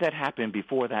never had that happen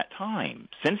before that time.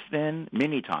 Since then,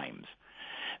 many times.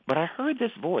 But I heard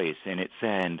this voice, and it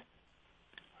said,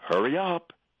 hurry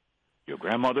up. Your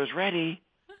grandmother's ready.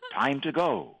 Time to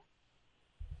go.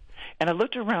 And I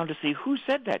looked around to see who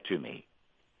said that to me.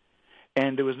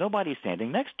 And there was nobody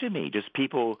standing next to me, just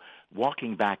people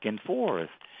walking back and forth.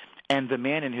 And the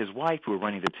man and his wife who were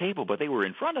running the table, but they were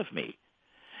in front of me.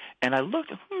 And I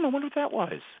looked, I wonder what that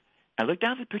was. I looked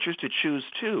down at the pictures to choose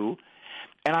 2,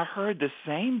 and I heard the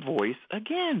same voice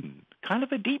again, kind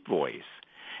of a deep voice.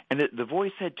 And the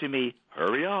voice said to me,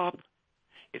 hurry up.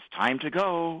 It's time to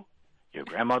go. Your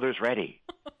grandmother's ready.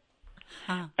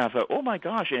 And I thought, oh, my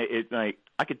gosh.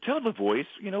 I could tell the voice,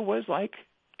 was like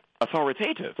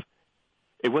authoritative.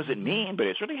 It wasn't mean, but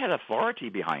it certainly had authority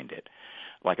behind it.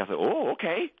 Like I thought, oh,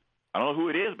 okay. I don't know who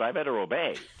it is, but I better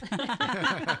obey.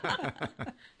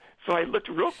 So I looked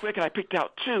real quick, and I picked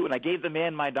out 2, and I gave the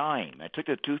man my dime. I took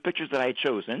the 2 pictures that I had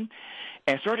chosen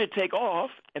and started to take off,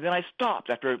 and then I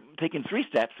stopped after taking 3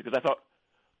 steps because I thought,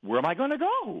 where am I going to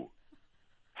go?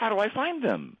 How do I find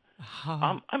them?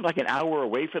 I'm like an hour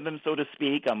away from them, so to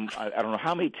speak. I don't know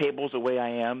how many tables away I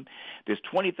am. There's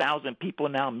 20,000 people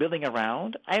now milling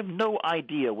around. I have no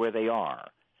idea where they are.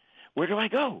 Where do I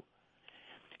go?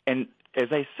 And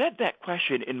as I said that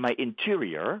question in my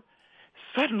interior,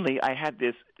 suddenly I had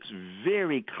this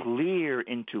very clear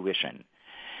intuition.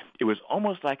 It was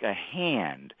almost like a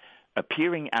hand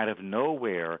appearing out of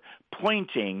nowhere,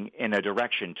 pointing in a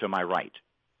direction to my right.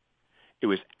 It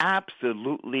was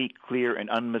absolutely clear and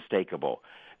unmistakable.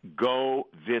 Go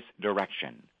this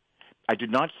direction. I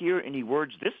did not hear any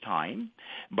words this time,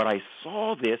 but I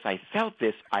saw this, I felt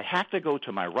this. I have to go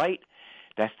to my right.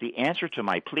 That's the answer to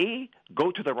my plea.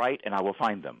 Go to the right, and I will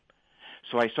find them.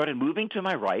 So I started moving to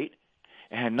my right,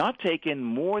 and had not taken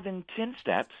more than 10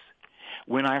 steps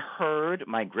when I heard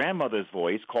my grandmother's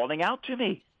voice calling out to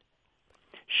me.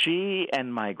 she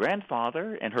and my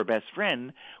grandfather and her best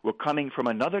friend were coming from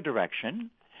another direction,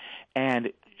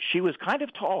 and she was kind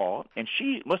of tall, and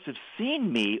she must have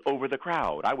seen me over the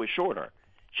crowd. I was shorter.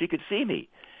 She could see me.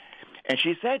 And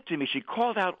she said to me, she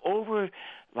called out over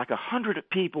like 100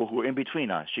 people who were in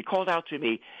between us. She called out to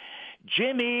me,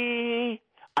 "Jimmy,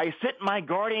 I sent my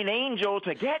guardian angel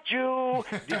to get you.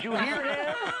 Did you hear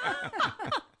him?"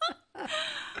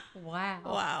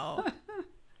 Wow.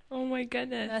 Oh, my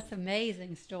goodness. That's an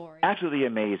amazing story. Absolutely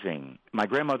amazing. My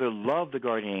grandmother loved the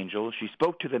guardian angels. She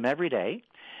spoke to them every day,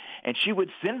 and she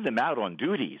would send them out on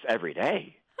duties every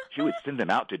day. She would send them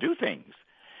out to do things.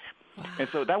 Wow. And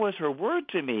so that was her word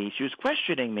to me. She was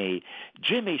questioning me.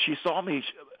 Jimmy, she saw me.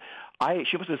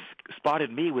 She must have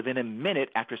spotted me within a minute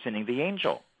after sending the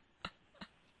angel.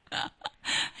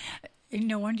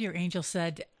 No wonder your angel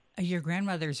said, "Your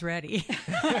grandmother's ready."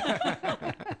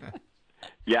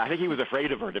 Yeah, I think he was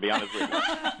afraid of her, to be honest with you.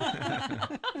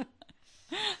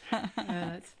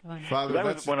 That's funny. Father, So that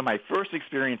was one of my first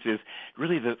experiences,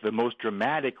 really the most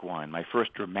dramatic one, my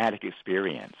first dramatic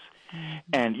experience. Mm-hmm.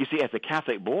 And you see, as a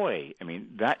Catholic boy, I mean,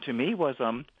 that to me was,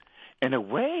 in a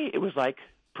way, it was like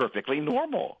perfectly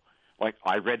normal. Like,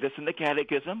 I read this in the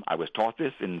catechism. I was taught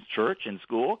this in church, in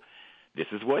school. This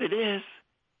is what it is.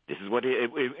 This is what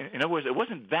in other words, it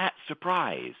wasn't that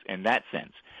surprise in that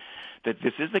sense, that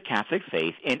this is the Catholic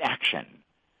faith in action.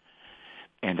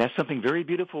 And that's something very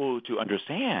beautiful to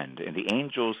understand, and the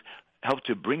angels help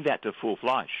to bring that to full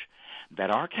flush,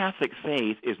 that our Catholic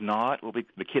faith is not what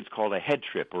the kids call a head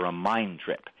trip or a mind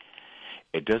trip.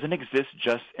 It doesn't exist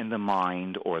just in the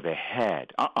mind or the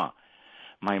head.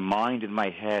 My mind and my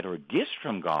head are gifts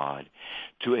from God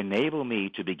to enable me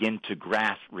to begin to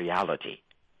grasp reality.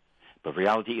 But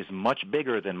reality is much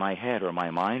bigger than my head or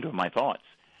my mind or my thoughts.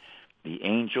 The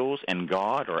angels and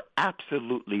God are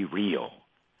absolutely real.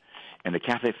 And the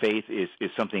Catholic faith is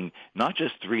something not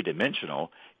just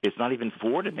three-dimensional, it's not even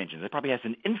four dimensions. It probably has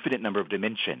an infinite number of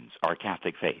dimensions, our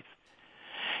Catholic faith.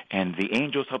 And the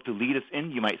angels help to lead us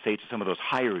in, you might say, to some of those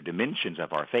higher dimensions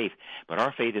of our faith. But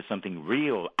our faith is something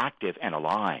real, active, and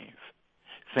alive.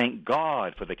 Thank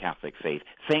God for the Catholic faith.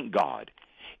 Thank God.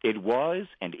 It was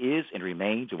and is and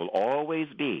remains and will always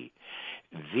be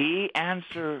the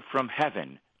answer from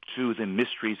heaven to the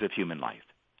mysteries of human life.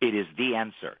 It is the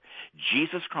answer.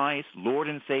 Jesus Christ, Lord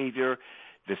and Savior,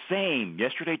 the same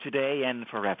yesterday, today, and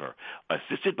forever,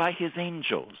 assisted by his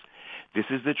angels. This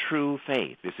is the true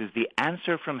faith. This is the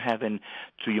answer from heaven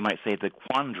to, you might say, the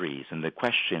quandaries and the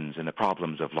questions and the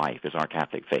problems of life, is our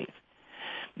Catholic faith.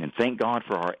 And thank God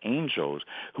for our angels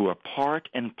who are part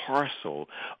and parcel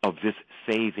of this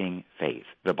saving faith.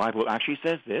 The Bible actually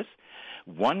says this.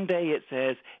 One day it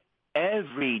says,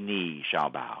 every knee shall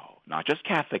bow, not just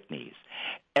Catholic knees.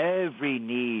 Every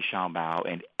knee shall bow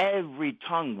and every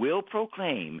tongue will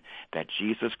proclaim that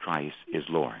Jesus Christ is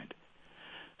Lord.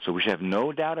 So we should have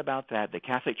no doubt about that. The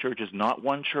Catholic Church is not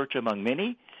one church among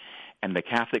many, and the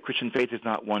Catholic Christian faith is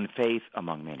not one faith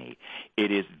among many.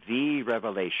 It is the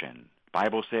revelation. The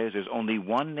Bible says there's only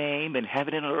one name in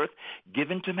heaven and earth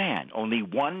given to man, only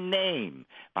one name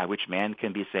by which man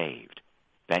can be saved.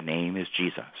 That name is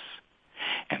Jesus.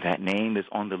 And that name is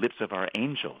on the lips of our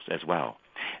angels as well.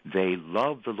 They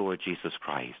love the Lord Jesus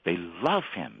Christ. They love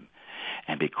him.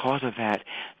 And because of that,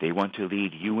 they want to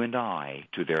lead you and I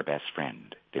to their best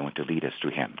friend. They want to lead us to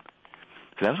him.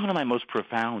 So that was one of my most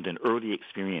profound and early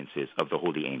experiences of the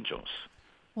holy angels.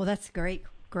 Well, that's a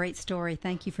great story.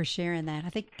 Thank you for sharing that. I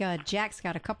think Jack's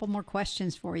got a couple more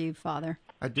questions for you, Father.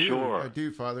 I do. Sure. I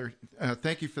do, Father.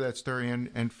 Thank you for that story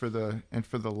and for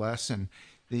the lesson.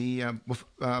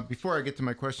 Before I get to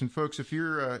my question, folks, if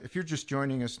you're just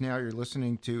joining us now, you're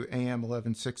listening to AM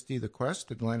 1160 The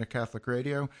Quest, Atlanta Catholic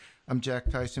Radio. I'm Jack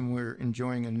Tyson. We're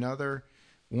enjoying another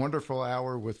wonderful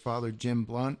hour with Father Jim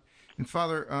Blount. And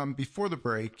Father, before the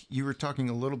break, you were talking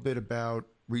a little bit about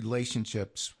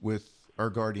relationships with our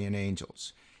guardian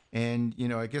angels. And,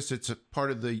 I guess it's a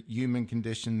part of the human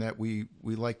condition that we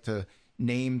like to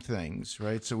name things,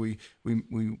 right? So we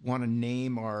want to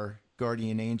name our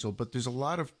guardian angel, but there's a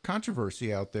lot of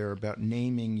controversy out there about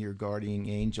naming your guardian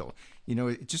angel.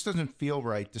 It just doesn't feel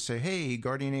right to say, hey,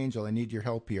 guardian angel, I need your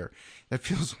help here. That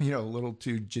feels, a little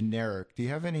too generic. Do you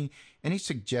have any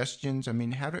suggestions? I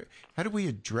mean, how do we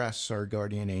address our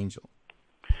guardian angel?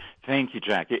 Thank you,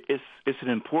 Jack. It's an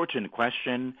important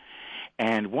question,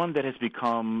 and one that has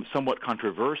become somewhat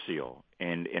controversial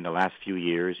in the last few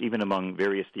years, even among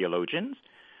various theologians.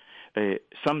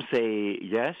 Some say,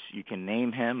 yes, you can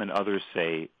name him, and others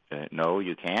say, no,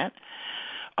 you can't.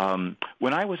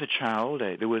 When I was a child,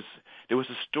 there was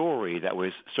a story that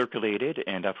was circulated,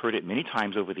 and I've heard it many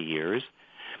times over the years,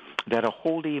 that a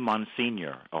holy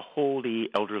Monsignor, a holy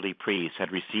elderly priest,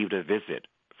 had received a visit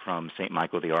from St.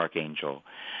 Michael the Archangel,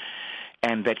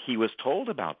 and that he was told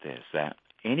about this, that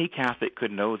any Catholic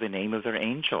could know the name of their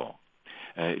angel.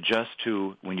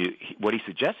 What he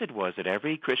suggested was that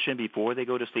every Christian, before they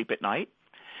go to sleep at night,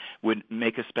 would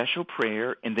make a special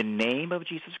prayer in the name of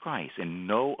Jesus Christ, in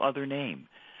no other name,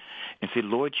 and say,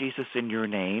 Lord Jesus, in your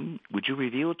name, would you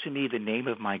reveal to me the name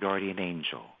of my guardian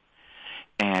angel?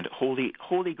 And holy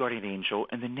guardian angel,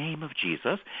 in the name of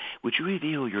Jesus, would you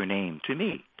reveal your name to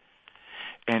me?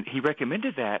 And he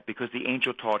recommended that because the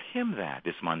angel taught him that,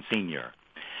 this Monsignor.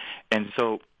 And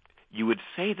so you would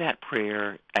say that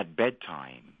prayer at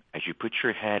bedtime as you put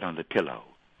your head on the pillow.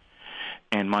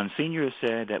 And Monsignor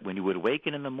said that when you would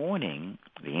awaken in the morning,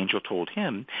 the angel told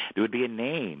him there would be a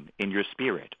name in your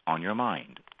spirit, on your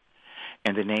mind.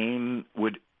 And the name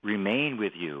would remain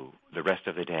with you the rest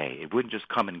of the day. It wouldn't just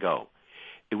come and go.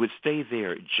 It would stay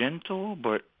there, gentle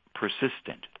but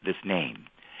persistent, this name.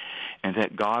 And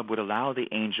that God would allow the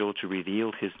angel to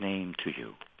reveal his name to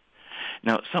you.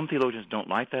 Now, some theologians don't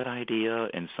like that idea,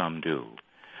 and some do.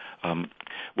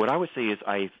 What I would say is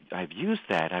I've used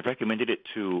that. I've recommended it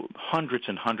to hundreds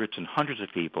and hundreds and hundreds of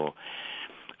people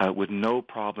with no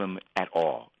problem at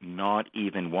all, not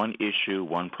even one issue,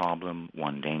 one problem,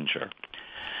 one danger.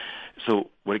 So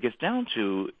what it gets down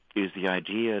to is the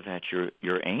idea that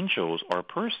your angels are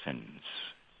persons,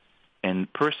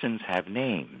 and persons have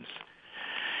names.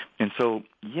 And so,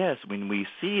 yes, when we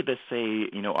see, let's say,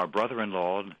 our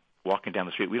brother-in-law walking down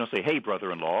the street, we don't say, hey,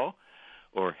 brother-in-law,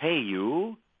 or hey,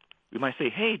 you. We might say,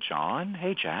 hey, John,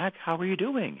 hey, Jack, how are you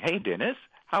doing? Hey, Dennis,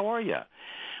 how are you?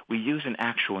 We use an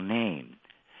actual name.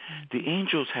 The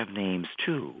angels have names,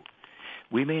 too.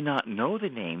 We may not know the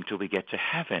name till we get to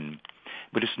heaven,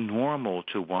 but it's normal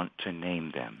to want to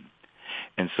name them.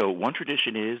 And so one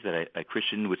tradition is that a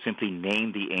Christian would simply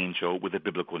name the angel with a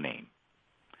biblical name.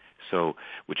 So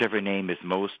whichever name is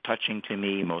most touching to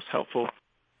me, most helpful,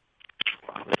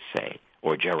 let's say,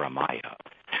 or Jeremiah,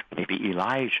 maybe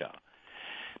Elijah.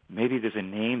 Maybe there's a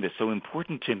name that's so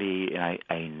important to me, and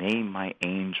I name my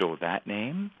angel that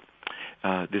name.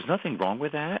 There's nothing wrong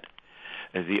with that.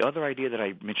 The other idea that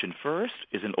I mentioned first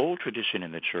is an old tradition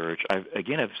in the church. I've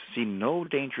seen no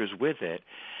dangers with it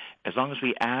as long as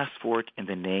we ask for it in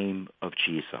the name of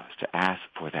Jesus, to ask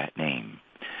for that name.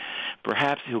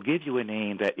 Perhaps he'll give you a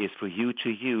name that is for you to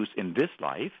use in this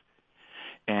life,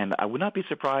 and I would not be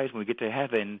surprised when we get to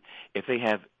heaven if they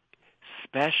have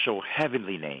special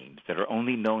heavenly names that are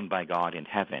only known by God in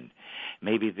heaven.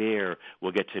 Maybe there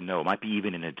we'll get to know, might be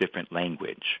even in a different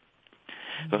language.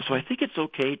 So I think it's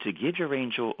okay to give your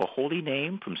angel a holy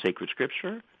name from sacred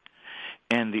scripture.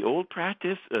 And the old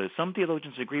practice, some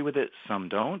theologians agree with it, some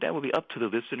don't. That will be up to the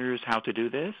listeners how to do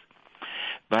this.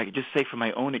 But I can just say from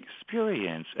my own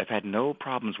experience, I've had no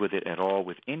problems with it at all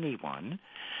with anyone.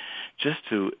 Just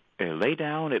to lay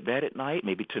down at bed at night,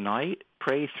 maybe tonight,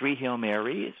 pray 3 Hail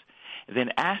Marys,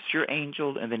 then ask your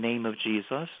angel in the name of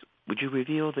Jesus, would you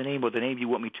reveal the name or the name you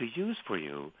want me to use for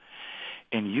you?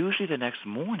 And usually the next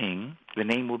morning, the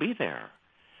name will be there.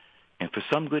 And for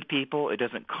some good people, it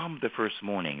doesn't come the first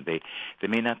morning. They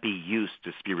may not be used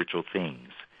to spiritual things.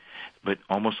 But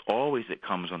almost always it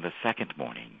comes on the second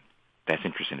morning. That's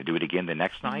interesting. To do it again the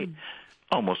next night,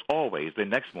 almost always the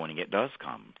next morning it does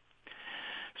come.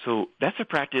 So that's a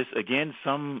practice. Again,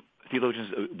 some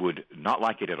theologians would not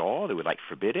like it at all. They would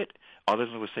forbid it. Others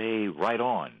would say, right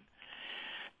on.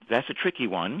 That's a tricky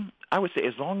one. I would say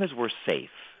as long as we're safe,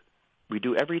 we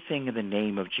do everything in the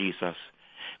name of Jesus.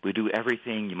 We do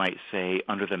everything, you might say,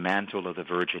 under the mantle of the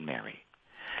Virgin Mary.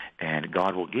 And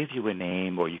God will give you a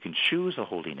name, or you can choose a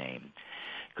holy name.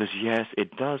 Because, yes,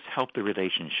 it does help the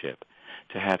relationship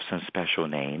to have some special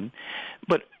name.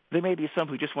 But there may be some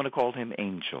who just want to call him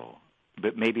Angel.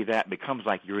 But maybe that becomes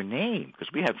like your name,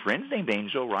 because we have friends named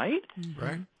Angel, right? Mm-hmm.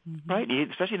 Right. Mm-hmm. Right?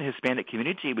 Especially in the Hispanic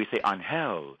community, we say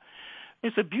Angel.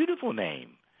 It's a beautiful name.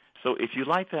 So if you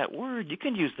like that word, you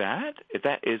can use that. If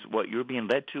that is what you're being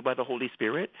led to by the Holy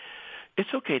Spirit,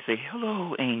 it's okay to say,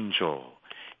 hello, Angel,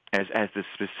 as the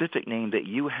specific name that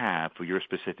you have for your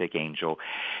specific angel,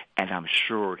 and I'm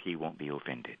sure he won't be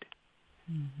offended.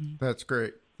 Mm-hmm. That's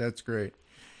great. That's great.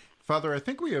 Father, I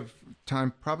think we have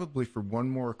time probably for one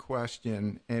more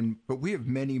question, but we have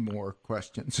many more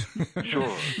questions.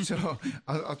 Sure. So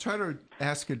I'll try to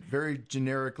ask it very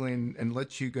generically and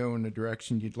let you go in the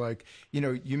direction you'd like.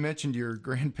 You mentioned your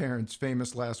grandparents'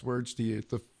 famous last words to you at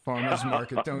the farmers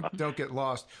market. Don't get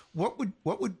lost. What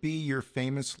would be your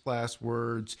famous last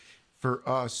words for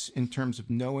us in terms of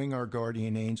knowing our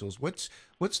guardian angels? What's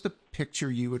the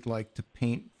picture you would like to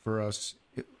paint for us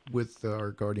with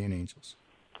our guardian angels?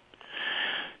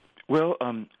 Well,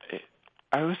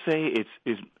 I would say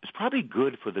it's probably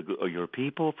good for your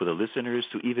people, for the listeners,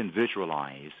 to even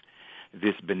visualize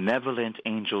this benevolent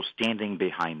angel standing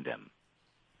behind them.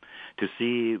 To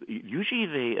see, usually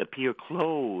they appear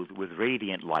clothed with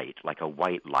radiant light, like a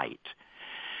white light.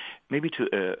 Maybe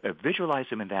to visualize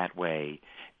them in that way.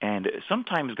 And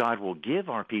sometimes God will give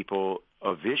our people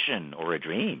a vision or a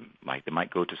dream, like they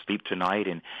might go to sleep tonight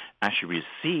and actually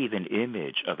receive an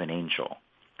image of an angel.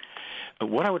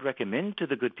 What I would recommend to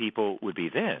the good people would be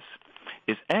this,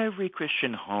 is every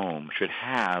Christian home should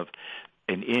have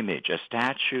an image, a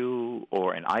statue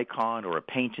or an icon or a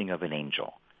painting of an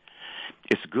angel.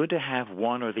 It's good to have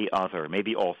one or the other,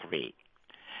 maybe all three.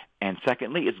 And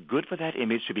secondly, it's good for that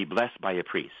image to be blessed by a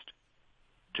priest.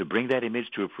 To bring that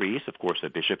image to a priest, of course, a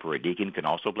bishop or a deacon can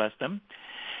also bless them,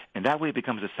 and that way it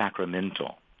becomes a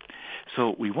sacramental.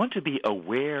 So we want to be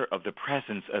aware of the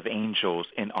presence of angels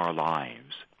in our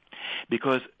lives,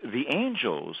 because the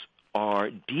angels are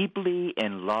deeply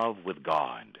in love with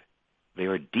God. They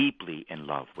are deeply in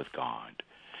love with God.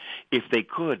 If they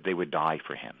could, they would die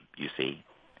for him, you see.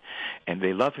 And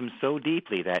they love him so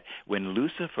deeply that when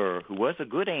Lucifer, who was a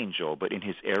good angel, but in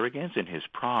his arrogance and his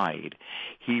pride,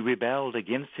 he rebelled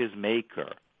against his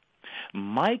maker,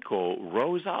 Michael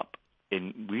rose up.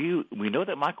 And we know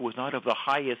that Michael was not of the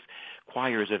highest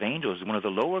choirs of angels, one of the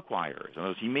lower choirs.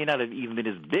 He may not have even been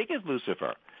as big as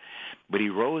Lucifer, but he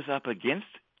rose up against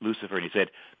Lucifer and he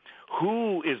said,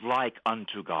 "Who is like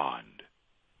unto God?"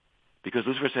 Because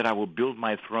Lucifer said, "I will build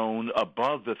my throne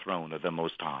above the throne of the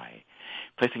Most High,"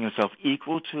 placing himself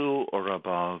equal to or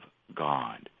above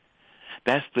God.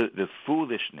 That's the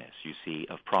foolishness, you see,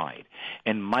 of pride.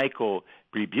 And Michael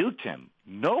rebuked him.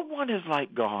 No one is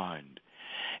like God.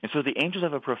 And so the angels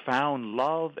have a profound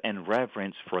love and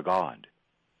reverence for God.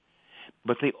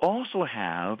 But they also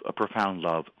have a profound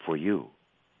love for you.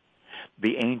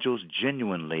 The angels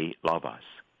genuinely love us.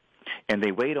 And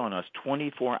they wait on us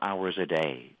 24 hours a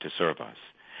day to serve us.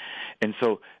 And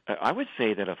so I would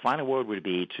say that a final word would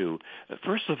be to,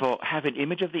 first of all, have an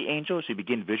image of the angels. You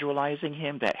begin visualizing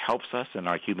him. That helps us in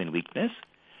our human weakness.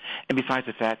 And besides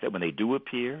the fact that when they do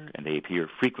appear, and they appear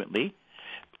frequently,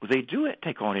 they do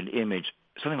take on an image,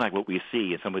 something like what we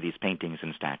see in some of these paintings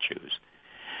and statues.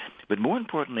 But more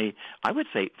importantly, I would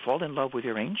say fall in love with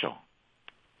your angel.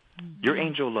 Mm-hmm. Your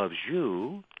angel loves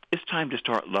you. It's time to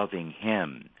start loving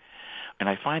him. And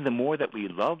I find the more that we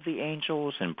love the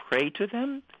angels and pray to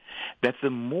them, that the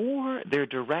more their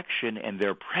direction and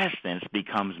their presence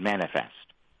becomes manifest.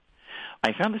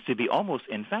 I found this to be almost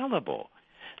infallible,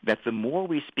 that the more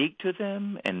we speak to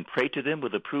them and pray to them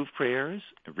with approved prayers,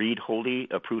 read holy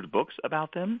approved books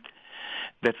about them,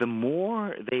 that the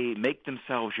more they make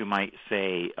themselves, you might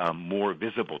say, more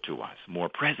visible to us, more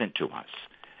present to us.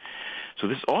 So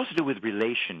this is also to do with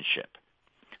relationship.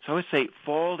 So I would say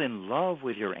fall in love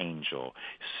with your angel.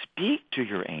 Speak to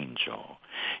your angel.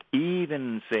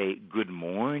 Even say, "Good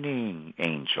morning,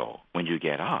 angel," when you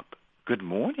get up. "Good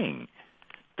morning.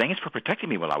 Thanks for protecting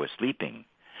me while I was sleeping.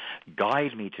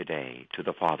 Guide me today to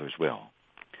the Father's will."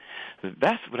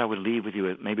 That's what I would leave with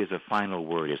you maybe as a final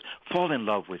word is fall in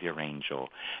love with your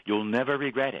angel. You'll never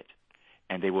regret it.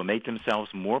 And they will make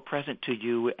themselves more present to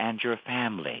you and your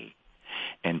family.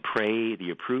 And pray the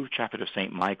approved chaplet of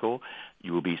St. Michael.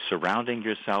 You will be surrounding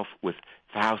yourself with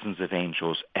thousands of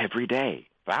angels every day,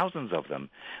 thousands of them,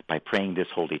 by praying this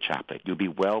holy chaplet. You'll be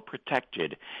well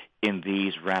protected in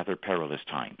these rather perilous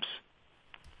times.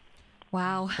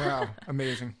 Wow. Wow,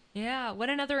 amazing. Yeah, what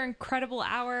another incredible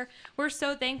hour. We're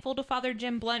so thankful to Father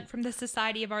Jim Blount from the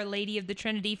Society of Our Lady of the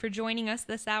Trinity for joining us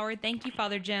this hour. Thank you,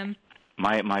 Father Jim.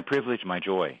 My privilege, my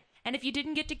joy. And if you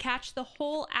didn't get to catch the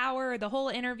whole hour or the whole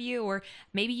interview, or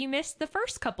maybe you missed the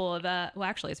first couple of, well,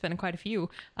 actually, it's been quite a few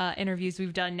interviews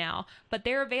we've done now, but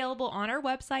they're available on our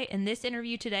website, and this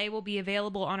interview today will be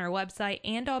available on our website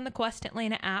and on the Quest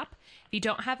Atlanta app. If you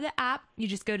don't have the app, you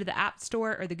just go to the App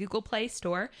Store or the Google Play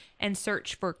Store and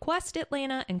search for Quest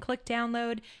Atlanta and click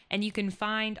download, and you can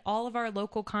find all of our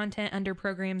local content under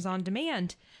Programs on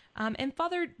Demand. And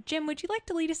Father Jim, would you like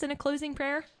to lead us in a closing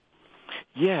prayer?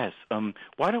 Yes.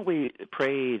 Why don't we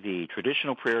pray the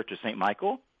traditional prayer to St.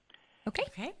 Michael?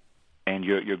 Okay. And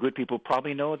your good people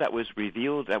probably know that was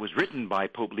written by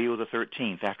Pope Leo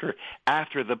XIII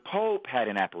after the Pope had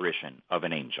an apparition of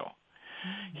an angel.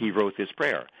 Mm-hmm. He wrote this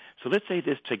prayer. So let's say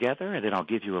this together, and then I'll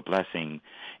give you a blessing.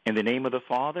 In the name of the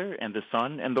Father, and the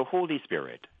Son, and the Holy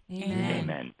Spirit. Amen.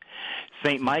 Amen.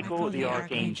 St. Michael the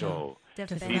Archangel,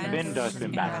 defend us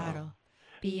in battle.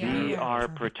 Be our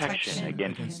protection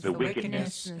against the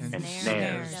wickedness and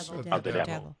snares of the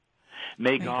devil.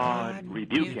 May God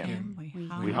rebuke him,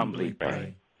 we humbly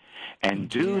pray. And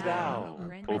do thou,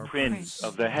 O Prince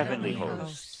of the heavenly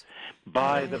host,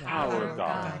 by the power of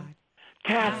God,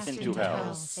 cast into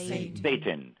hell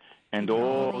Satan and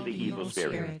all the evil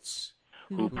spirits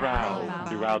who prowl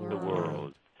throughout the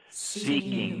world,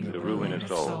 seeking the ruin of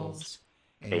souls.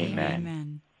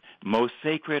 Amen. Most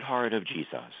Sacred Heart of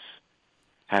Jesus,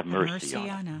 have mercy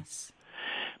on us.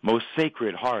 Most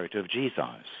Sacred Heart of Jesus,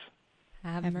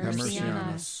 Have mercy on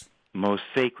us. Most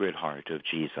Sacred Heart of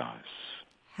Jesus,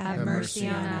 Have mercy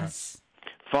on us.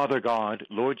 Father God,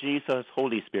 Lord Jesus,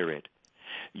 Holy Spirit,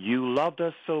 you loved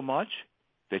us so much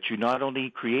that you not only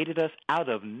created us out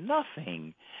of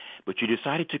nothing, but you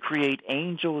decided to create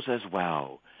angels as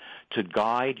well to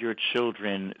guide your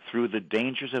children through the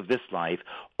dangers of this life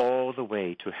all the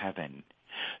way to heaven.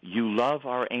 You love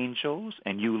our angels,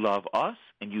 and you love us,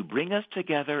 and you bring us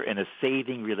together in a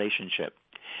saving relationship.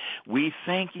 We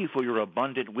thank you for your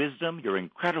abundant wisdom, your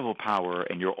incredible power,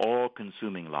 and your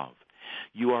all-consuming love.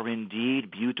 You are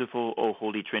indeed beautiful, O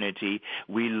Holy Trinity.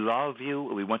 We love you,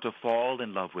 and we want to fall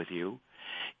in love with you.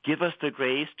 Give us the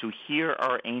grace to hear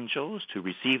our angels, to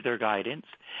receive their guidance.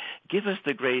 Give us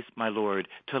the grace, my Lord,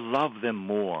 to love them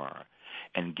more.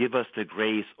 And give us the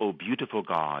grace, O beautiful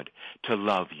God, to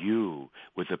love you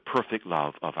with the perfect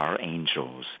love of our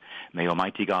angels. May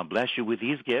Almighty God bless you with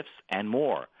these gifts and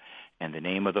more. In the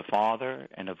name of the Father,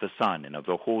 and of the Son, and of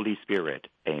the Holy Spirit.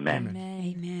 Amen.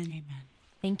 Amen. Amen.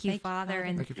 Thank you, Father.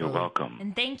 And You're welcome.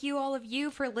 And thank you, all of you,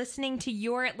 for listening to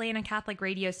your Atlanta Catholic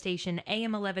radio station,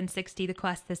 AM 1160 The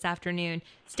Quest, this afternoon.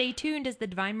 Stay tuned as the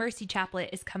Divine Mercy Chaplet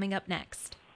is coming up next.